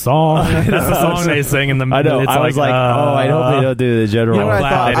not a song. That's the song they sing in the. I know. I was like, I hope they don't do the general.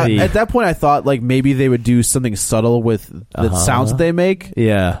 At that point, I thought maybe they would do something subtle with the sounds that they make.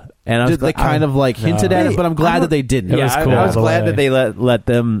 Yeah. And I was kind of hinted at it, but I'm glad that they didn't. It was cool. I was glad that they let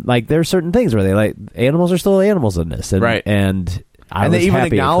them, there are certain things where they animals are still animals in this. And, right. And and they even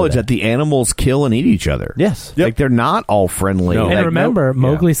acknowledge that the animals kill and eat each other. Yes. Like they're not all friendly. No. And Like, remember,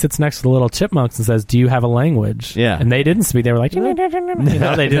 Mowgli sits next to the little chipmunks and says, "Do you have a language?" Yeah. And they didn't speak. They were like, they just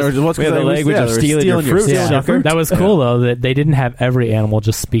We have the language of stealing your fruit. Yeah. That was cool though, that they didn't have every animal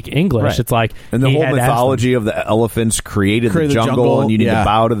just speak English. Right. It's like, and the he whole had to ask mythology of the elephants created the jungle, and you need to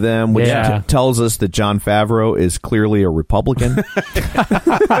bow to them, which tells us that Jon Favreau is clearly a Republican.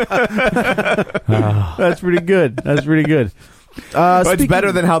 That's pretty good. That's pretty good. It's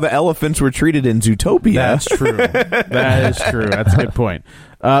better than how the elephants were treated in Zootopia. That's true. That is true. That's a good point.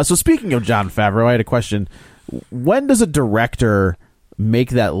 So speaking of Jon Favreau, I had a question. When does a director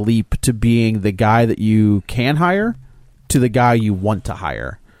make that leap to being the guy that you can hire to the guy you want to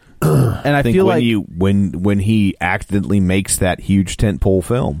hire? And I feel like when he accidentally makes that huge tentpole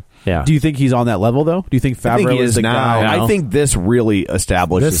film. Yeah. Do you think he's on that level though? Do you think Favreau is the now? guy? I think this really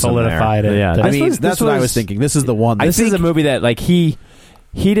establishes This solidified it. Yeah, I mean, that's what I was thinking. This is the one. This is a movie that like he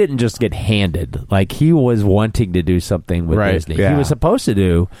didn't just get handed. Like he was wanting to do something with Disney. Yeah. He was supposed to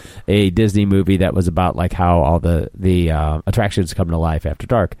do a Disney movie that was about like how all the attractions come to life after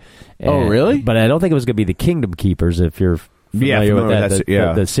dark. Oh, really? But I don't think it was going to be the Kingdom Keepers. If you're familiar with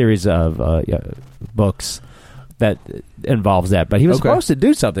that, the series of books that involves that. But he was supposed to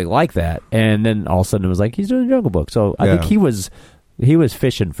do something like that, and then all of a sudden it was like he's doing Jungle Book. So I think he was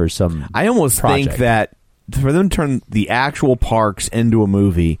fishing for some. I almost think that for them to turn the actual parks into a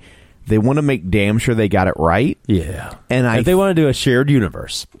movie, they want to make damn sure they got it right. Yeah, and if they want to do a shared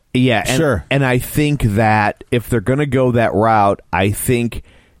universe. Yeah, sure. And I think that if they're going to go that route, I think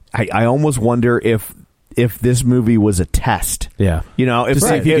I almost wonder if this movie was a test. Yeah, you know, if to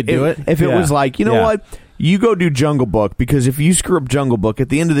see if you could do it. If it was like, you know what. You go do Jungle Book, because if you screw up Jungle Book, at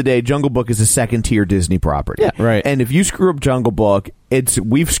the end of the day, Jungle Book is a second-tier Disney property. Yeah, right. And if you screw up Jungle Book,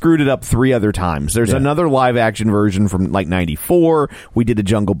 we've screwed it up 3 other times. There's another live-action version from, like, 94. We did a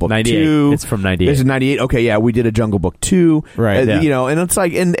Jungle Book 2. It's from 98. It's 98. Okay, yeah, we did a Jungle Book 2. Right. You know, and it's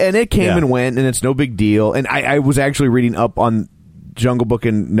like, and it came and went, and it's no big deal. And I was actually reading up on Jungle Book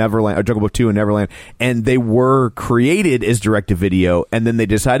and Neverland, or Jungle Book 2 and Neverland, and they were created as direct-to-video, and then they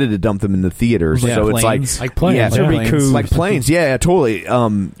decided to dump them in the theaters. Yeah, so planes. it's like planes, like planes, yeah, totally.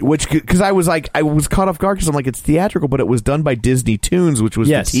 Which, because I was caught off guard because I'm like, it's theatrical, but it was done by Disney Toons, which was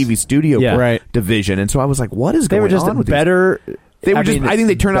the TV studio division, and so I was like, what is going on? They were just better. I think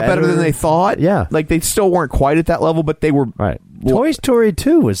they turned out better than they thought. Yeah, like they still weren't quite at that level, but they were right. Toy Story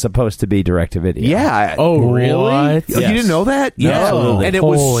 2 was supposed to be direct-to-video. Yeah. Oh, really? Yes. You didn't know that? No. Absolutely. And it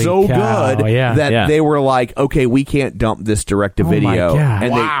was Holy so cow. good that they were like, okay, we can't dump this direct-to-video. Oh my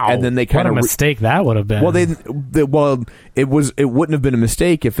God. And then they kind of what a mistake that would have been. Well, it wouldn't have been a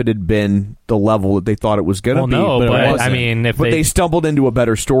mistake if it had been the level that they thought it was going to be. No, but I mean, but they stumbled into a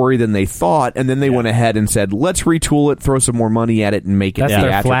better story than they thought, and then they went ahead and said, let's retool it, throw some more money at it, and make it that's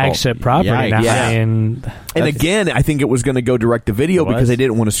theatrical. their flagship property. And again, I think it was going to go direct-to-video because they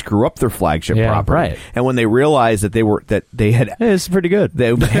didn't want to screw up their flagship property. Right. And when they realized that they had it's pretty good.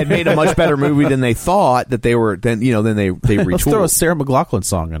 They had made a much better movie than they thought, that they were then they retooled. Let's throw a Sarah McLachlan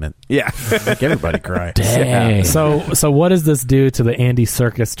song in it. Yeah. Make everybody cry. Dang. Yeah. So what does this do to the Andy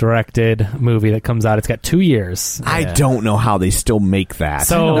Serkis directed movie that comes out? It's got 2 years. I don't know how they still make that.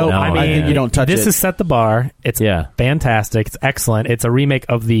 So I mean, you don't touch this it. has set the bar. It's fantastic. It's excellent. It's a remake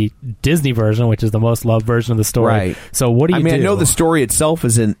of the Disney version, which is the most loved version of the story. Right. So what do you do? I know the story itself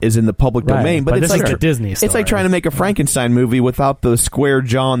is in the public domain, but it's this like is the Disney story. It's like trying to make a Frankenstein movie without the square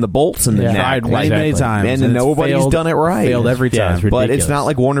jaw and the bolts in the neck. Tried many times, and nobody's done it right. Failed every time. But it's not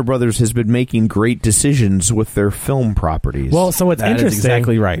like Warner Brothers has been making great decisions with their film properties. Well, so what's interesting? Is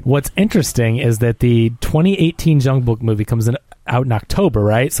exactly right. What's interesting is that the 2018 Jungle Book movie comes out in October,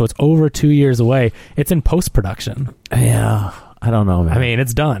 right? So it's over 2 years away. It's in post production. Yeah, I don't know, man. I mean,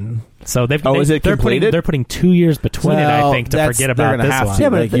 it's done. So they're completed? putting 2 years between it, I think, to forget about this one. Yeah,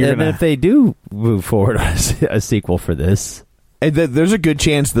 but if they do move forward on a sequel for this, there's a good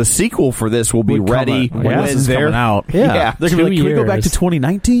chance the sequel for this will be ready when this is coming out. Yeah. They're going to be like, can we go back to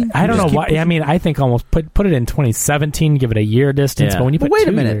 2019? I don't know why. I mean, I think almost put it in 2017, give it a year distance. But when you put wait a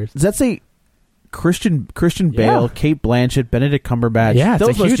 2 minute, years, does that say Christian Bale, Kate Blanchett, Benedict Cumberbatch? Yeah,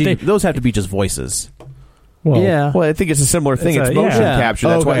 those have to be just voices. Well, I think it's a similar thing. It's motion capture.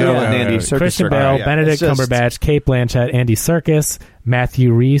 That's why they're letting Andy Serkis. Christian Bale, Benedict Cumberbatch, Kate Blanchett, Andy Serkis,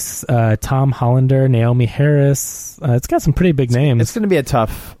 Matthew Rhys, Tom Hollander, Naomi Harris. It's got some pretty big names. It's going to be a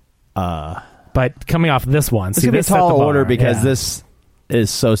tough. But coming off this one, it's going to be a tall order because this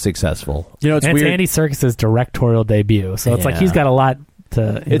is so successful. You know, it's weird. It's Andy Serkis' directorial debut, so it's like he's got a lot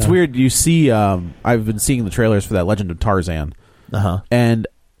to. It's weird. You see, I've been seeing the trailers for that Legend of Tarzan, and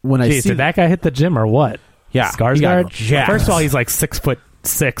when I see did that guy hit the gym or what? Yeah, Skarsgård. jacked. First of all, he's like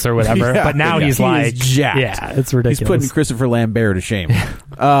 6'6" or whatever, Yeah, but now yeah. he's He like is jacked. Yeah, it's ridiculous. He's putting Christopher Lambert to shame.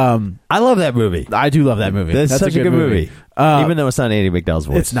 I love that movie. I do love that movie. That's such a good movie. Even Even though it's not Andy McDowell's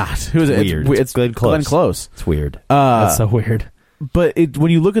voice. it's not. Who is it? weird. It's Glenn Close. Glenn Close. It's weird. That's so weird. But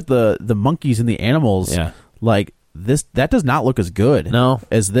when you look at the monkeys and the animals, Yeah. like that does not look as good.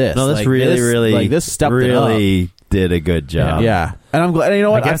 As this. No, this Like, really like this stepped it up. really did a good job. Yeah, and I'm glad. And you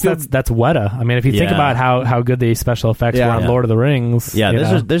know what? I guess feel, that's Weta. I mean, if you think Yeah. about how good the special effects Yeah. were on Yeah. Lord of the Rings, Yeah, you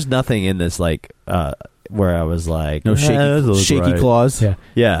know. there's nothing in this like where I was like no this looks shaky right. claws. Yeah.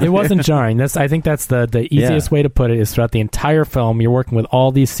 Yeah. It wasn't jarring. I think that's the easiest way to put it is throughout the entire film, you're working with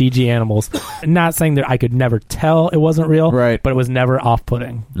all these CG animals. Not saying that I could never tell it wasn't real, right? But it was never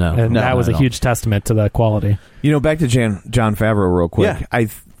off-putting. No. And No, that was not a at all. huge testament to the quality. Back to John Favreau real quick. Yeah.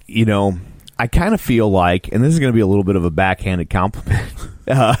 I kind of feel like, and this is going to be a little bit of a backhanded compliment,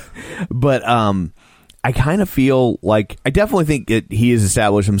 but I kind of feel like I definitely think that he has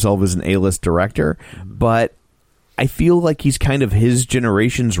established himself as an A-list director, but I feel like he's kind of his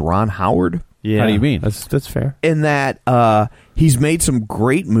generation's Ron Howard. Yeah. How do you mean? That's fair. In that he's made some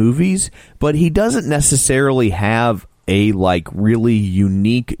great movies, but he doesn't necessarily have a really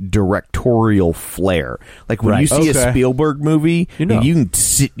unique directorial flair. Like when you see a Spielberg movie, you can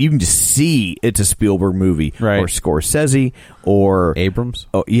just see it's a Spielberg movie, right? Or Scorsese, or Abrams.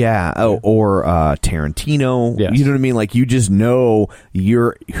 Oh yeah, or Tarantino. Yes. You know what I mean? Like you just know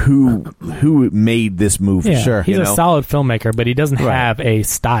who made this movie. Yeah. Sure, He's a solid filmmaker, but he doesn't Right. have a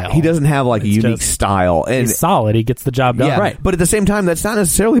style. He doesn't have like a It's unique just- style, and He's solid. He gets the job done. yeah, Right. But at the same time, that's not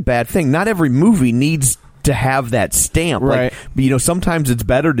necessarily a bad thing. Not every movie needs to have that stamp. Right. Like, sometimes it's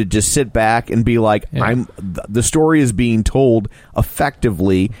better to just sit back and be like, the story is being told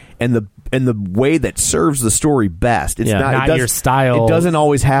effectively, and the way that serves the story best. It's not your style. It doesn't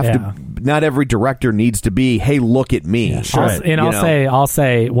always have to. Not every director needs to be, hey, look at me. Yeah, sure. I'll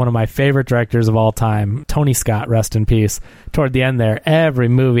say one of my favorite directors of all time, Tony Scott, rest in peace. Toward the end there, every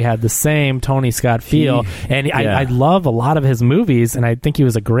movie had the same Tony Scott feel, I love a lot of his movies, and I think he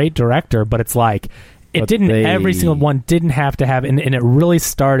was a great director. But it's like every single one didn't have to have, and it really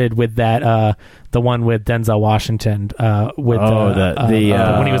started with that the one with Denzel Washington when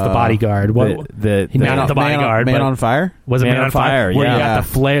he was the bodyguard. The bodyguard, Man but on Fire. Was it Man on Fire? Where you got the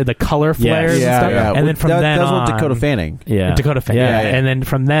flare, the color flares and stuff. Yeah. And then from then that was on, with Dakota Fanning. Yeah. Dakota Fanning. Yeah. And then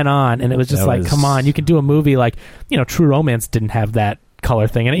from then on, and it was just come on, you can do a movie like True Romance didn't have that color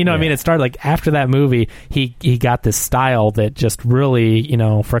thing, and I mean, it started like after that movie, he got this style that just really,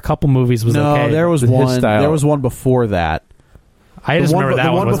 for a couple movies was okay. No, there was one. There was one before that. I just remember that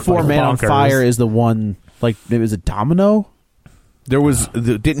the one was before like Man on bonkers. Fire is the one. Like it was a Domino. There was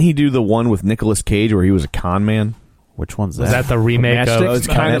didn't he do the one with Nicolas Cage where he was a con man? Which one's that? Was that the remake of? It's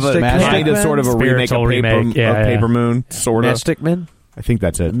kind of sort of a remake of Paper Moon, sort of. Matchstick Men? I think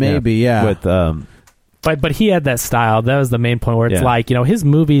that's it. Maybe, yeah. With But he had that style. That was the main point where it's like, his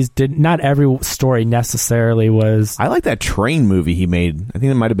movies not every story necessarily was. I like that train movie he made. I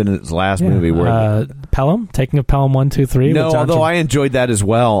think that might have been his last movie. Where Pelham, Taking of Pelham 1, 2, 3. No, although I enjoyed that as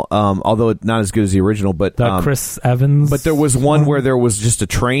well. Although it's not as good as the original, but Chris Evans. But there was one where there was just a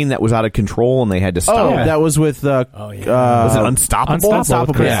train that was out of control and they had to stop. Oh, that was with. Was it Unstoppable?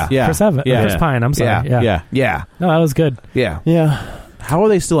 Unstoppable. Chris Evans. Chris Pine. I'm sorry. Yeah. No, that was good. Yeah. How are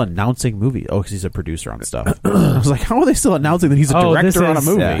they still announcing movies? Oh, because he's a producer on stuff. I was like, how are they still announcing that he's a director on a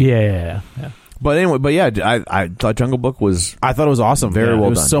movie? Yeah. But anyway, I thought Jungle Book was. I thought it was awesome. Very well it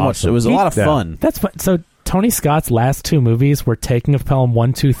was done. so much. It was a lot of fun. That's fun. So Tony Scott's last two movies were Taking of Pelham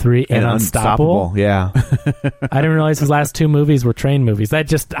 1, 2, 3, and Unstoppable. Yeah. I didn't realize his last two movies were train movies. That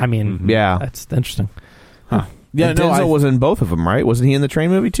just, that's interesting. Huh. Yeah, and Denzel was in both of them, right? Wasn't he in the train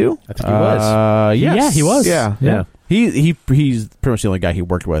movie too? I think he was. Yes. Yeah, he was. Yeah. He's pretty much the only guy he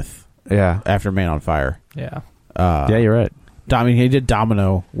worked with. Yeah. After Man on Fire. Yeah. Yeah, you're right. I mean, he did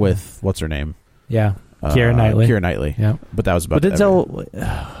Domino with what's her name? Yeah. Keira Knightley. Keira Knightley. Yeah. But that was about. But Denzel,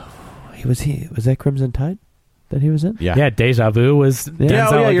 was that Crimson Tide that he was in? Yeah. Yeah. Deja Vu was.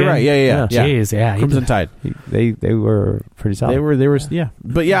 Denzel you're again. right. Yeah. Jeez. Yeah. Crimson Tide. They were pretty solid. They were. Yeah.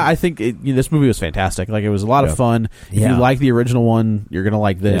 But yeah, I think this movie was fantastic. Like it was a lot of fun. If you like the original one, you're gonna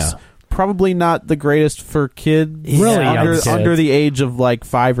like this. Yeah. Probably not the greatest for kids. Really young under, kids. under the age of like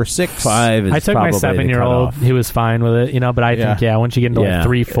 5 or 6. 5 is I took my probably the 7-year-old. cutoff. He was fine with it, but I think once you get into like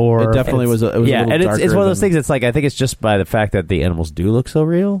 3, 4, it definitely was. It was a little and darker it's one of those than- things. It's like I think it's just by the fact that the animals do look so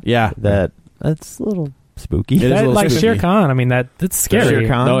real. Yeah, that's a little spooky. It is a little like spooky. Shere Khan. I mean, that's scary. Shere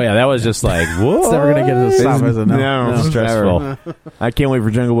Khan? Oh yeah, that was just like whoa. It's never gonna get to the stop, is it? No, stressful. I can't wait for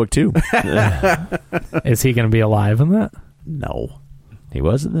Jungle Book 2. Is he going to be alive in that? No. He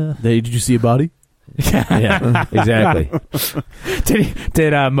wasn't there. Did you see a body? Yeah, exactly.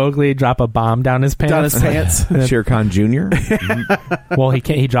 Did Mowgli drop a bomb down his pants? Down his pants. Shere Khan Jr. Well, he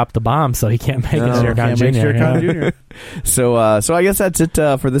can't. He dropped the bomb, so he can't make it Shere Khan Can't Jr. make Shere Khan yeah. Jr. So I guess that's it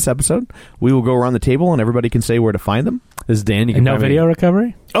for this episode. We will go around the table and everybody can say where to find them. This is Dan. You And can no probably- video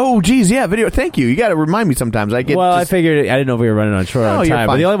recovery? Oh, geez, yeah, video. Thank you. You got to remind me sometimes. I get. Well, I just- figured I didn't know if we were running on short No, on you're time.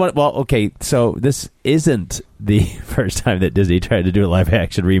 But fine. the only one. Well, okay. So this isn't the first time that Disney tried to do a live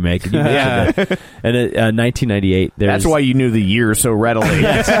action remake. And you mentioned it. And 1998. That's why you knew the year so readily.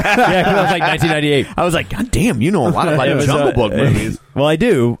 Yeah, because I was like 1998. I was like, God damn, you know a lot about It was, Jungle Book movies. Well, I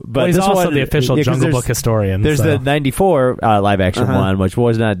do, but Well, he's this also one, the official 'cause Jungle there's- Book historian. There's so. the 94 live action one, which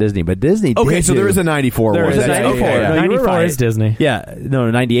was not Disney, but Disney. Okay, did so there do- is a 94 There one. is a That's- 94. okay, yeah. No, you were 94 right. is Disney. Yeah,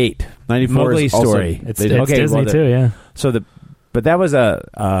 no, 98. 94 Mowgli's is also- story. It's Disney too, yeah. So but that was a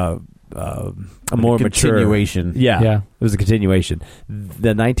more mature continuation. Yeah, Yeah. it was a continuation.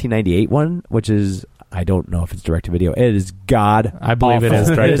 The 1998 one, which is I don't know if it's direct to video. It is god. I believe it awful. is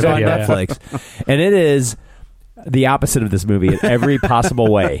direct It is to on video, yeah. Netflix, and it is the opposite of this movie in every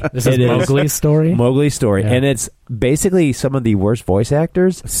possible way. This is It Mowgli's story? Mowgli's story, Yeah. and it's basically some of the worst voice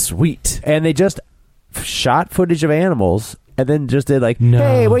actors. Sweet. And they just shot footage of animals and then just did like, No.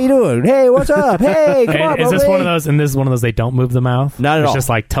 hey, what are you doing? Hey, what's up? Hey, come on, And is this Mowgli." one of those? And this is one of those they don't move the mouth. Not at it's all. just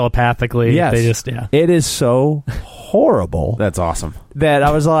like telepathically. Yes. They just It is so horrible That's awesome. that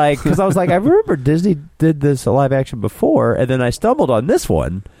I was like, because I was like, I remember Disney did this live action before, and then I stumbled on this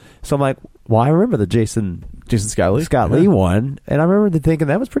one. So I'm like, well, I remember the Jason Scott Lee one, and I remember thinking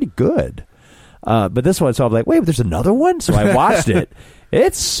that was pretty good. But this one, so I'm like, wait, but there's another one? So I watched it.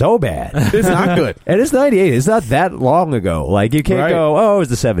 It's so bad. It's not good. And it's 98. It's not that long ago. Like, you can't Right. go, oh, it was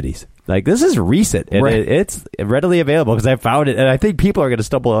the 70s. Like, this is recent. And Right. it's readily available because I found it. And I think people are going to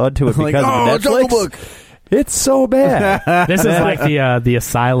stumble onto it Like, because oh, of Netflix. Jungle Book. It's so bad. this is like the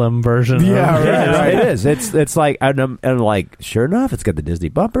Asylum version. Yeah, of, right. It is. It's like, and I'm like, sure enough, it's got the Disney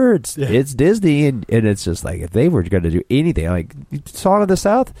bumper. It's Disney, and it's just like, if they were going to do anything, like Song of the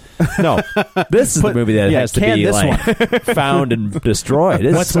South, no, this is the movie that has to be like found and destroyed.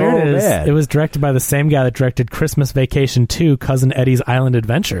 It's What's so weird is bad. it was directed by the same guy that directed Christmas Vacation 2, Cousin Eddie's Island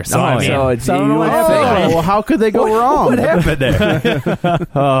Adventure. So I mean, so it's I don't know you what would happened. think. well, how could they go wrong? What happened there?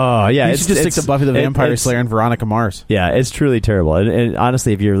 Oh yeah, You it's should just stick it's- to Buffy the Vampire it's- Slayer and Veronica Mars. Yeah, it's truly terrible. And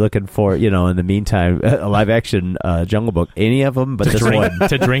honestly, if you're looking for, in the meantime, a live action Jungle Book, any of them but this one.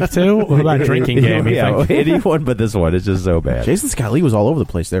 to drink to? What about drinking game? You Yeah, think? anyone but this one. It's just so bad. Jason Scott Lee was all over the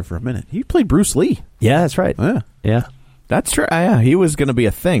place there for a minute. He played Bruce Lee. Yeah, that's right. Yeah. Yeah. That's true. Yeah, he was going to be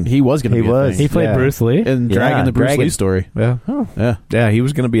a thing. He was going to He be a was. thing. He played Yeah. Bruce Lee. in Yeah, Dragon, the Bruce Dragon. Lee story. Yeah. Yeah. Yeah, he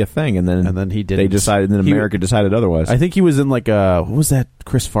was going to be a thing, and then he didn't. They decided, and then He- America decided otherwise. I think he was in like what was that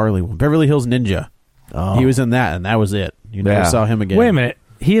Chris Farley one? Beverly Hills Ninja. Oh. He was in that, and that was it. You never Yeah. saw him again. Wait a minute.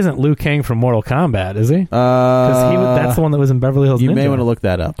 He isn't Liu Kang from Mortal Kombat, is he? Because that's the one that was in Beverly Hills You Ninja. may want to look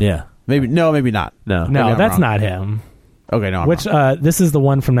that up. Yeah. Maybe maybe not. No. No, Maybe I'm that's wrong. not him. Okay, no. I'm Which wrong. this is the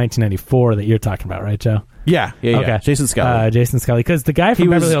one from 1994 that you're talking about, right, Joe? yeah. Okay. Jason Scott Lee. Jason Scott Lee. Because the guy from He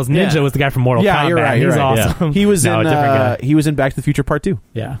was- Beverly Hills Ninja yeah. was the guy from Mortal Yeah, Kombat. you're right. He's You're right. awesome. He was No, in a different guy. he was in Back to the Future Part 2.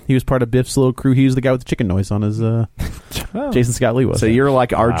 Yeah. He was part of Biff's little crew. He was the guy with the chicken noise on his Jason Scott Lee was. so you're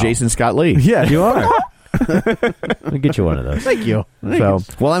like our Jason Scott Lee. yeah, you are. I'll get you one of those. Thank you. So,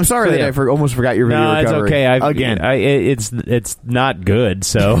 Well, I'm sorry So, that yeah. I almost forgot your video no, it's recovery. okay. Again. It's not good.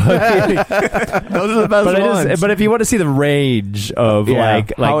 So, Those are the best ones. but if you want to see the range of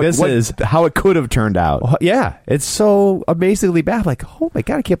like How this is how it could have turned out. yeah, it's so amazingly bad. Like, oh my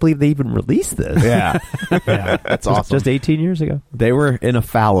god, I can't believe they even released this. Yeah, That's awesome. Just 18 years ago. They were in a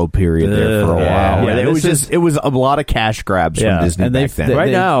fallow period there for a Yeah. while. Yeah, it was this just it was a lot of cash grabs Yeah. from Disney And back they've then.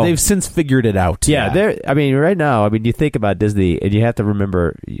 Right now- they've since figured it out. Yeah, right now, you think about Disney, and you have to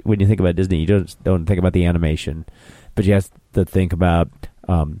remember when you think about Disney, you don't think about the animation, but you have to think about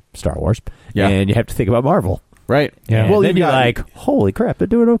Star Wars, Yeah. and you have to think about Marvel. right. Yeah. Well, Well, then you you're got like, holy crap, they're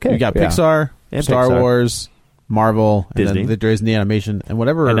doing okay. you got Yeah. Pixar, And Star Pixar. Wars, Marvel, Disney. and then there's the animation and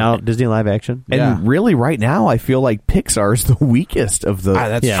whatever. and now Disney live action. And Yeah. really, right now, I feel like Pixar is the weakest of the.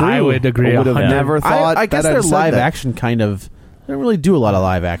 that's Yeah. true. I would agree. I would have 100. never thought. I guess that I'd their said live that. action kind of. They don't really do a lot of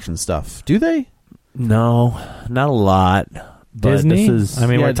live action stuff, do they? No, not a lot. But Disney? This is, I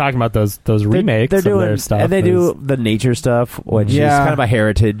mean, we're talking about those remakes They're doing of their stuff. and they do the nature stuff, which is Yeah. kind of a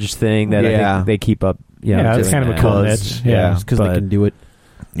heritage thing that I Yeah. think they keep up. You know, Yeah, it's just kind of a cool because- niche. Yeah. because they but- can do it.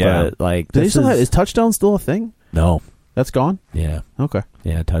 Yeah, like Do they this still is, have, is Touchdown still a thing? no. That's gone? Yeah. Okay.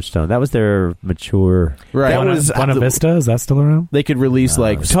 Yeah, Touchstone. That was their mature. Right. That was Buena Vista. Is that still around? They could release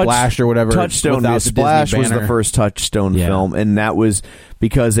Splash or whatever. Touchstone. without the Splash Disney was the banner. first Touchstone film, and that was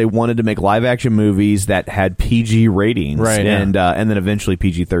because they wanted to make live action movies that had PG ratings, Right, and then eventually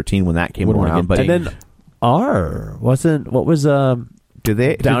PG-13 when that came Wouldn't wanna around. get But And then R wasn't. What was did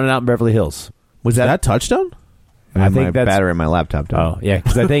they Down and Out in Beverly Hills? was Is that Touchstone? I think think that's- battery in my laptop. Died. Oh yeah,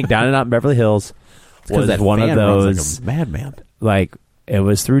 because I think Down and Out in Beverly Hills was that one of fan runs those. like a madman. Like it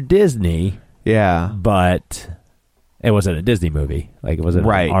was through Disney, Yeah. but it wasn't a Disney movie. Like it wasn't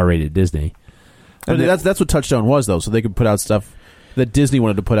Right. an R-rated Disney. But that's what Touchstone was, though. So they could put out stuff that Disney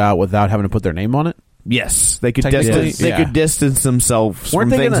wanted to put out without having to put their name on it. Yes, they could Technically, distance. They yeah. could distance themselves Weren't from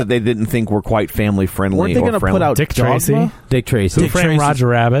they things gonna- that they didn't think were quite family friendly. Weren't they or going to friendly. put out Dick Tracy? Dogma? Dick Tracy. Who Framed Roger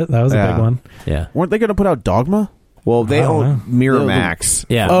Rabbit? That was a Yeah. big one. Yeah. Weren't they going to put out Dogma? Well, they I don't know. own Miramax.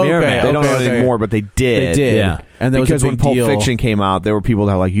 Yeah. Oh, Miramax. okay. They don't own it anymore, but they did. They did. Yeah. And there was because a when big Pulp deal. Fiction came out, there were people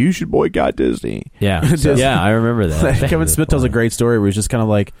that were like, "You should boycott Disney." Yeah. Yeah, I remember that. Kevin Smith tells a great story where it's just kind of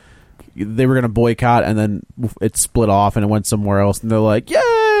like they were going to boycott and then it split off and it went somewhere else and they're like,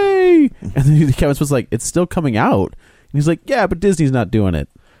 yay! And then Kevin Smith's like, it's still coming out. And he's like, yeah, but Disney's not doing it.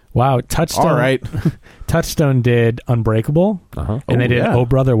 Wow, Touchstone. All right. Touchstone did Unbreakable, and they did yeah. Oh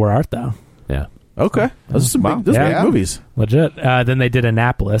Brother, Where Art Thou? Yeah. Okay. Those are some Wow. big, those are Yeah. big movies. Legit. Then they did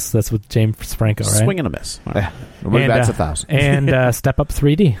Annapolis. That's with James Franco, right? Swing and a miss. All right. Nobody And, bats uh, 1,000. And Step Up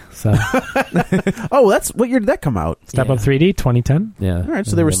 3D. So Oh, that's what year did that come out? Step Up 3D, 2010. Yeah. All right,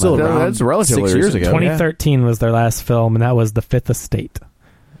 so they were still Yeah, around. that's relatively 6 years recent. ago. 2013 was their last film, and that was The Fifth Estate.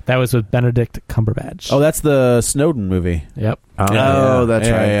 That was with Benedict Cumberbatch. Oh, that's the Snowden movie. Yep. Oh, that's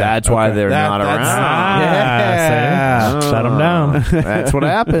Yeah, right. yeah. That's why Okay. they're not That's- around. Ah, see? Shut them down. That's what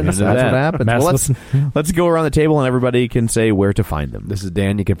happens. That's what happens. Mess Well, with- let's go around the table and everybody can say where to find them. This is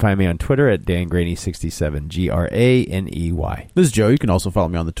Dan. You can find me on Twitter at DanGraney67, GRANEY. This is Joe. You can also follow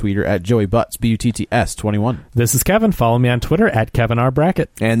me on the Twitter at Joey Butts, BUTTS21. This is Kevin. Follow me on Twitter at Kevin R. Brackett.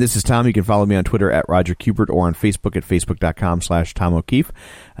 And this is Tom. You can follow me on Twitter at Roger Kubert or on Facebook at Facebook.com/Tom O'Keefe.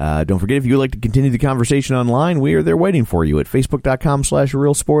 Don't forget, if you would like to continue the conversation online, we are there waiting for you at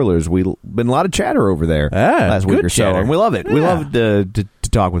Facebook.com/Real Spoilers. We've been a lot of chatter over there last week good or so, chatter. and we love it. We love to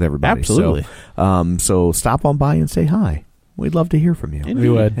talk with everybody. Absolutely. So stop on by and say hi. We'd love to hear from you. We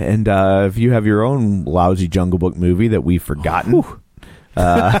would. And if you have your own lousy Jungle Book movie that we've forgotten,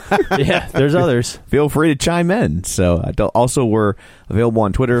 Yeah, there's others. feel free to chime in. So also we're available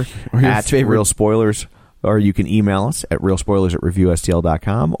on Twitter Or your at favorite- Real Spoilers, or you can email us at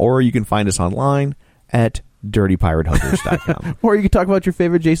realspoilers@reviewstl.com, or you can find us online at dirtypiratehunters.com. Or you can talk about your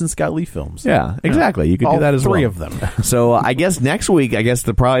favorite Jason Scott Lee films. Yeah, exactly. You can All do that as well. three of them. So I guess next week,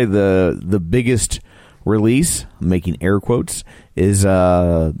 probably the biggest release, I'm making air quotes, is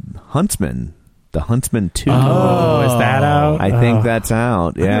Huntsman. The Huntsman 2. Oh, is that out? I think that's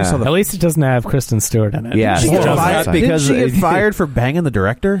out. Yeah. At least it doesn't have Kristen Stewart in it. Yeah. Did she get Well, fired? that's Because because- Didn't she get fired for banging the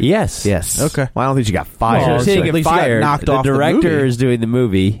director? Yes. Yes. Okay. Well, I don't think she got fired. Well, she didn't At get least she got fired. knocked the off the director movie. is doing the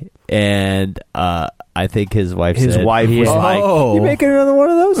movie, and I think his wife His said, wife was like, Oh. "You making another one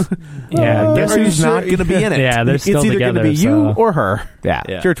of those?" Yeah, guess Are you who's sure? not going to be in it? Yeah, they're It's still either together. going to be you so- or her. Yeah.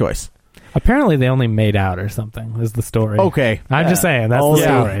 Yeah. It's your choice. Apparently, they only made out or something. Is the story? Okay. I'm just saying that's Oh, the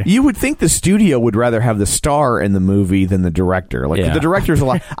yeah. story. You would think the studio would rather have the star in the movie than the director. Like Yeah. the director's a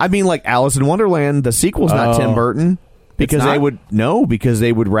lot. I mean, like Alice in Wonderland, the sequel's not Oh. Tim Burton because not? because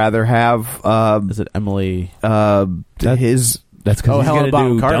they would rather have Is it Emily? his That's because Oh, he's Helena going to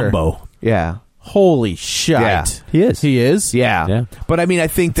Bonham do Carter. Dumbo. yeah. Holy shit. Yeah. He is. He is? Yeah. Yeah. But I mean, I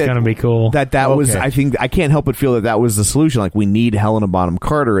think It's that gonna be cool. That was. Okay. I think I can't help but feel that was the solution. Like we need Helena Bonham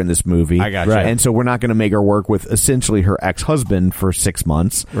Carter in this movie. I got you. Right. And so we're not going to make her work with essentially her ex-husband for 6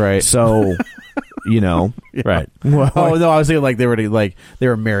 months. Right. So, Right. Oh no, I was thinking like they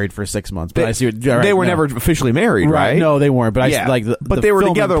were married for 6 months. But I see what, all right, they were no. never officially married, right? No, they weren't. But Yeah. I like But they were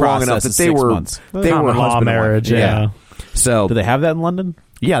filming together long enough process that is they 6 were months. they Common were law husband and wife. marriage. Yeah. So Do they have that in London?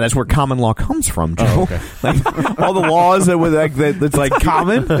 yeah, that's where common law comes from, Joe. Oh, okay. Like, all the laws that were like it's like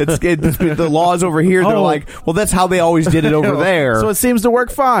common. It's the laws over here. They're Oh. like, well, that's how they always did it over there. So it seems to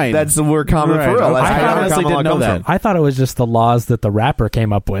work fine. That's the word common Right. for real. That's I how honestly common law didn't know comes that. from. I thought it was just the laws that the rapper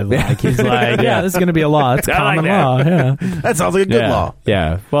came up with. Like he's like, yeah, this is going to be a law. It's common law. Yeah. that sounds like a good yeah. law.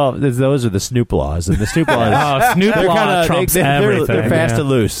 Yeah. Well, those are the Snoop laws, and the Snoop laws. Oh, Snoop they're law kinda- trumps they're everything. fast yeah. and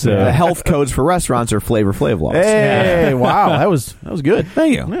loose. So. The health codes for restaurants are Flavor Flav laws. Hey, wow, that was good.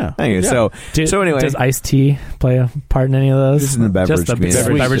 Thank you. Yeah. Thank you. Yeah. So anyway, does iced tea play a part in any of those? This is in the beverage Just the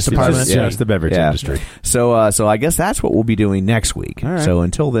community. beverage department. Yeah, it's the beverage Yeah. industry. So I guess that's what we'll be doing next week. All right. So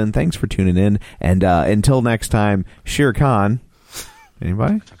until then, thanks for tuning in, and until next time, Shere Khan.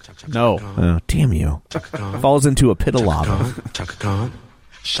 Anybody? No. Oh, damn you. Falls into a pit of lava. Chaka Khan,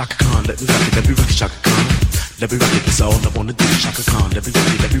 Shaka Khan, let me rock it, Shaka Khan. Let me rock it, that's all I wanna do. Shaka Khan, let me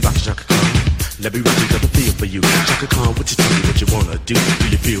rock it, Shaka Khan. Let me rock it, got a feel for you. Shaka Khan, what you tell me what you wanna do? Do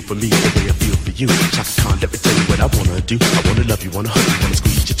you feel for me the way I feel for you? Shaka Khan, let me tell you what I wanna do. I wanna love you, wanna hug you, wanna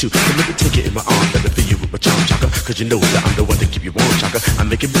squeeze you too. So let me take it in my arms, let me feel you with my charm, Shaka. Cause you know that I'm the one to keep you warm, Shaka. I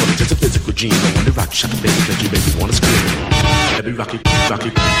make it more than just a physical dream. I wanna rock you, Shaka, baby, make you wanna scream. Let me rock it, rock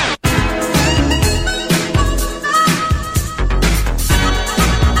it.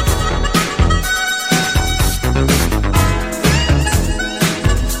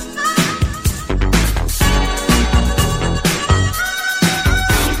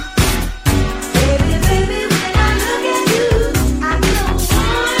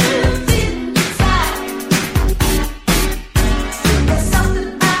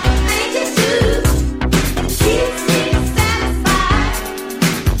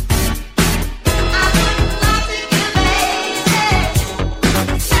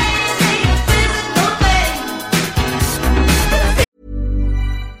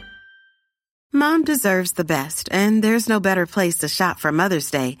 Mom deserves the best, and there's no better place to shop for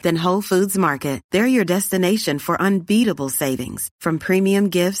Mother's Day than Whole Foods Market. They're your destination for unbeatable savings, from premium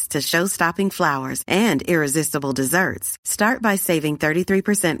gifts to show-stopping flowers and irresistible desserts. Start by saving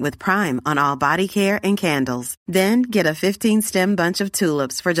 33% with Prime on all body care and candles. Then get a 15-stem bunch of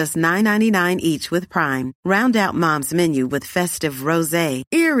tulips for just $9.99 each with Prime. Round out Mom's menu with festive rosé,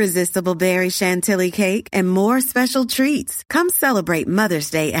 irresistible berry chantilly cake, and more special treats. Come celebrate Mother's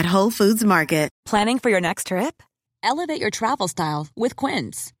Day at Whole Foods Market. Planning for your next trip? Elevate your travel style with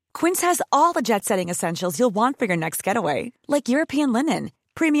Quince. Quince has all the jet-setting essentials you'll want for your next getaway, like European linen,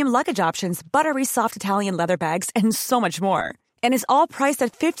 premium luggage options, buttery soft Italian leather bags, and so much more. And is all priced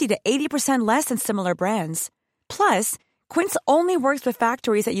at 50 to 80% less than similar brands. Plus, Quince only works with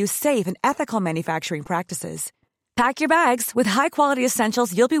factories that use safe and ethical manufacturing practices. Pack your bags with high-quality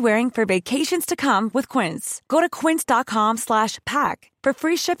essentials you'll be wearing for vacations to come with Quince. Go to quince.com/pack for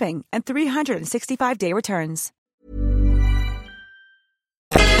free shipping and 365-day returns.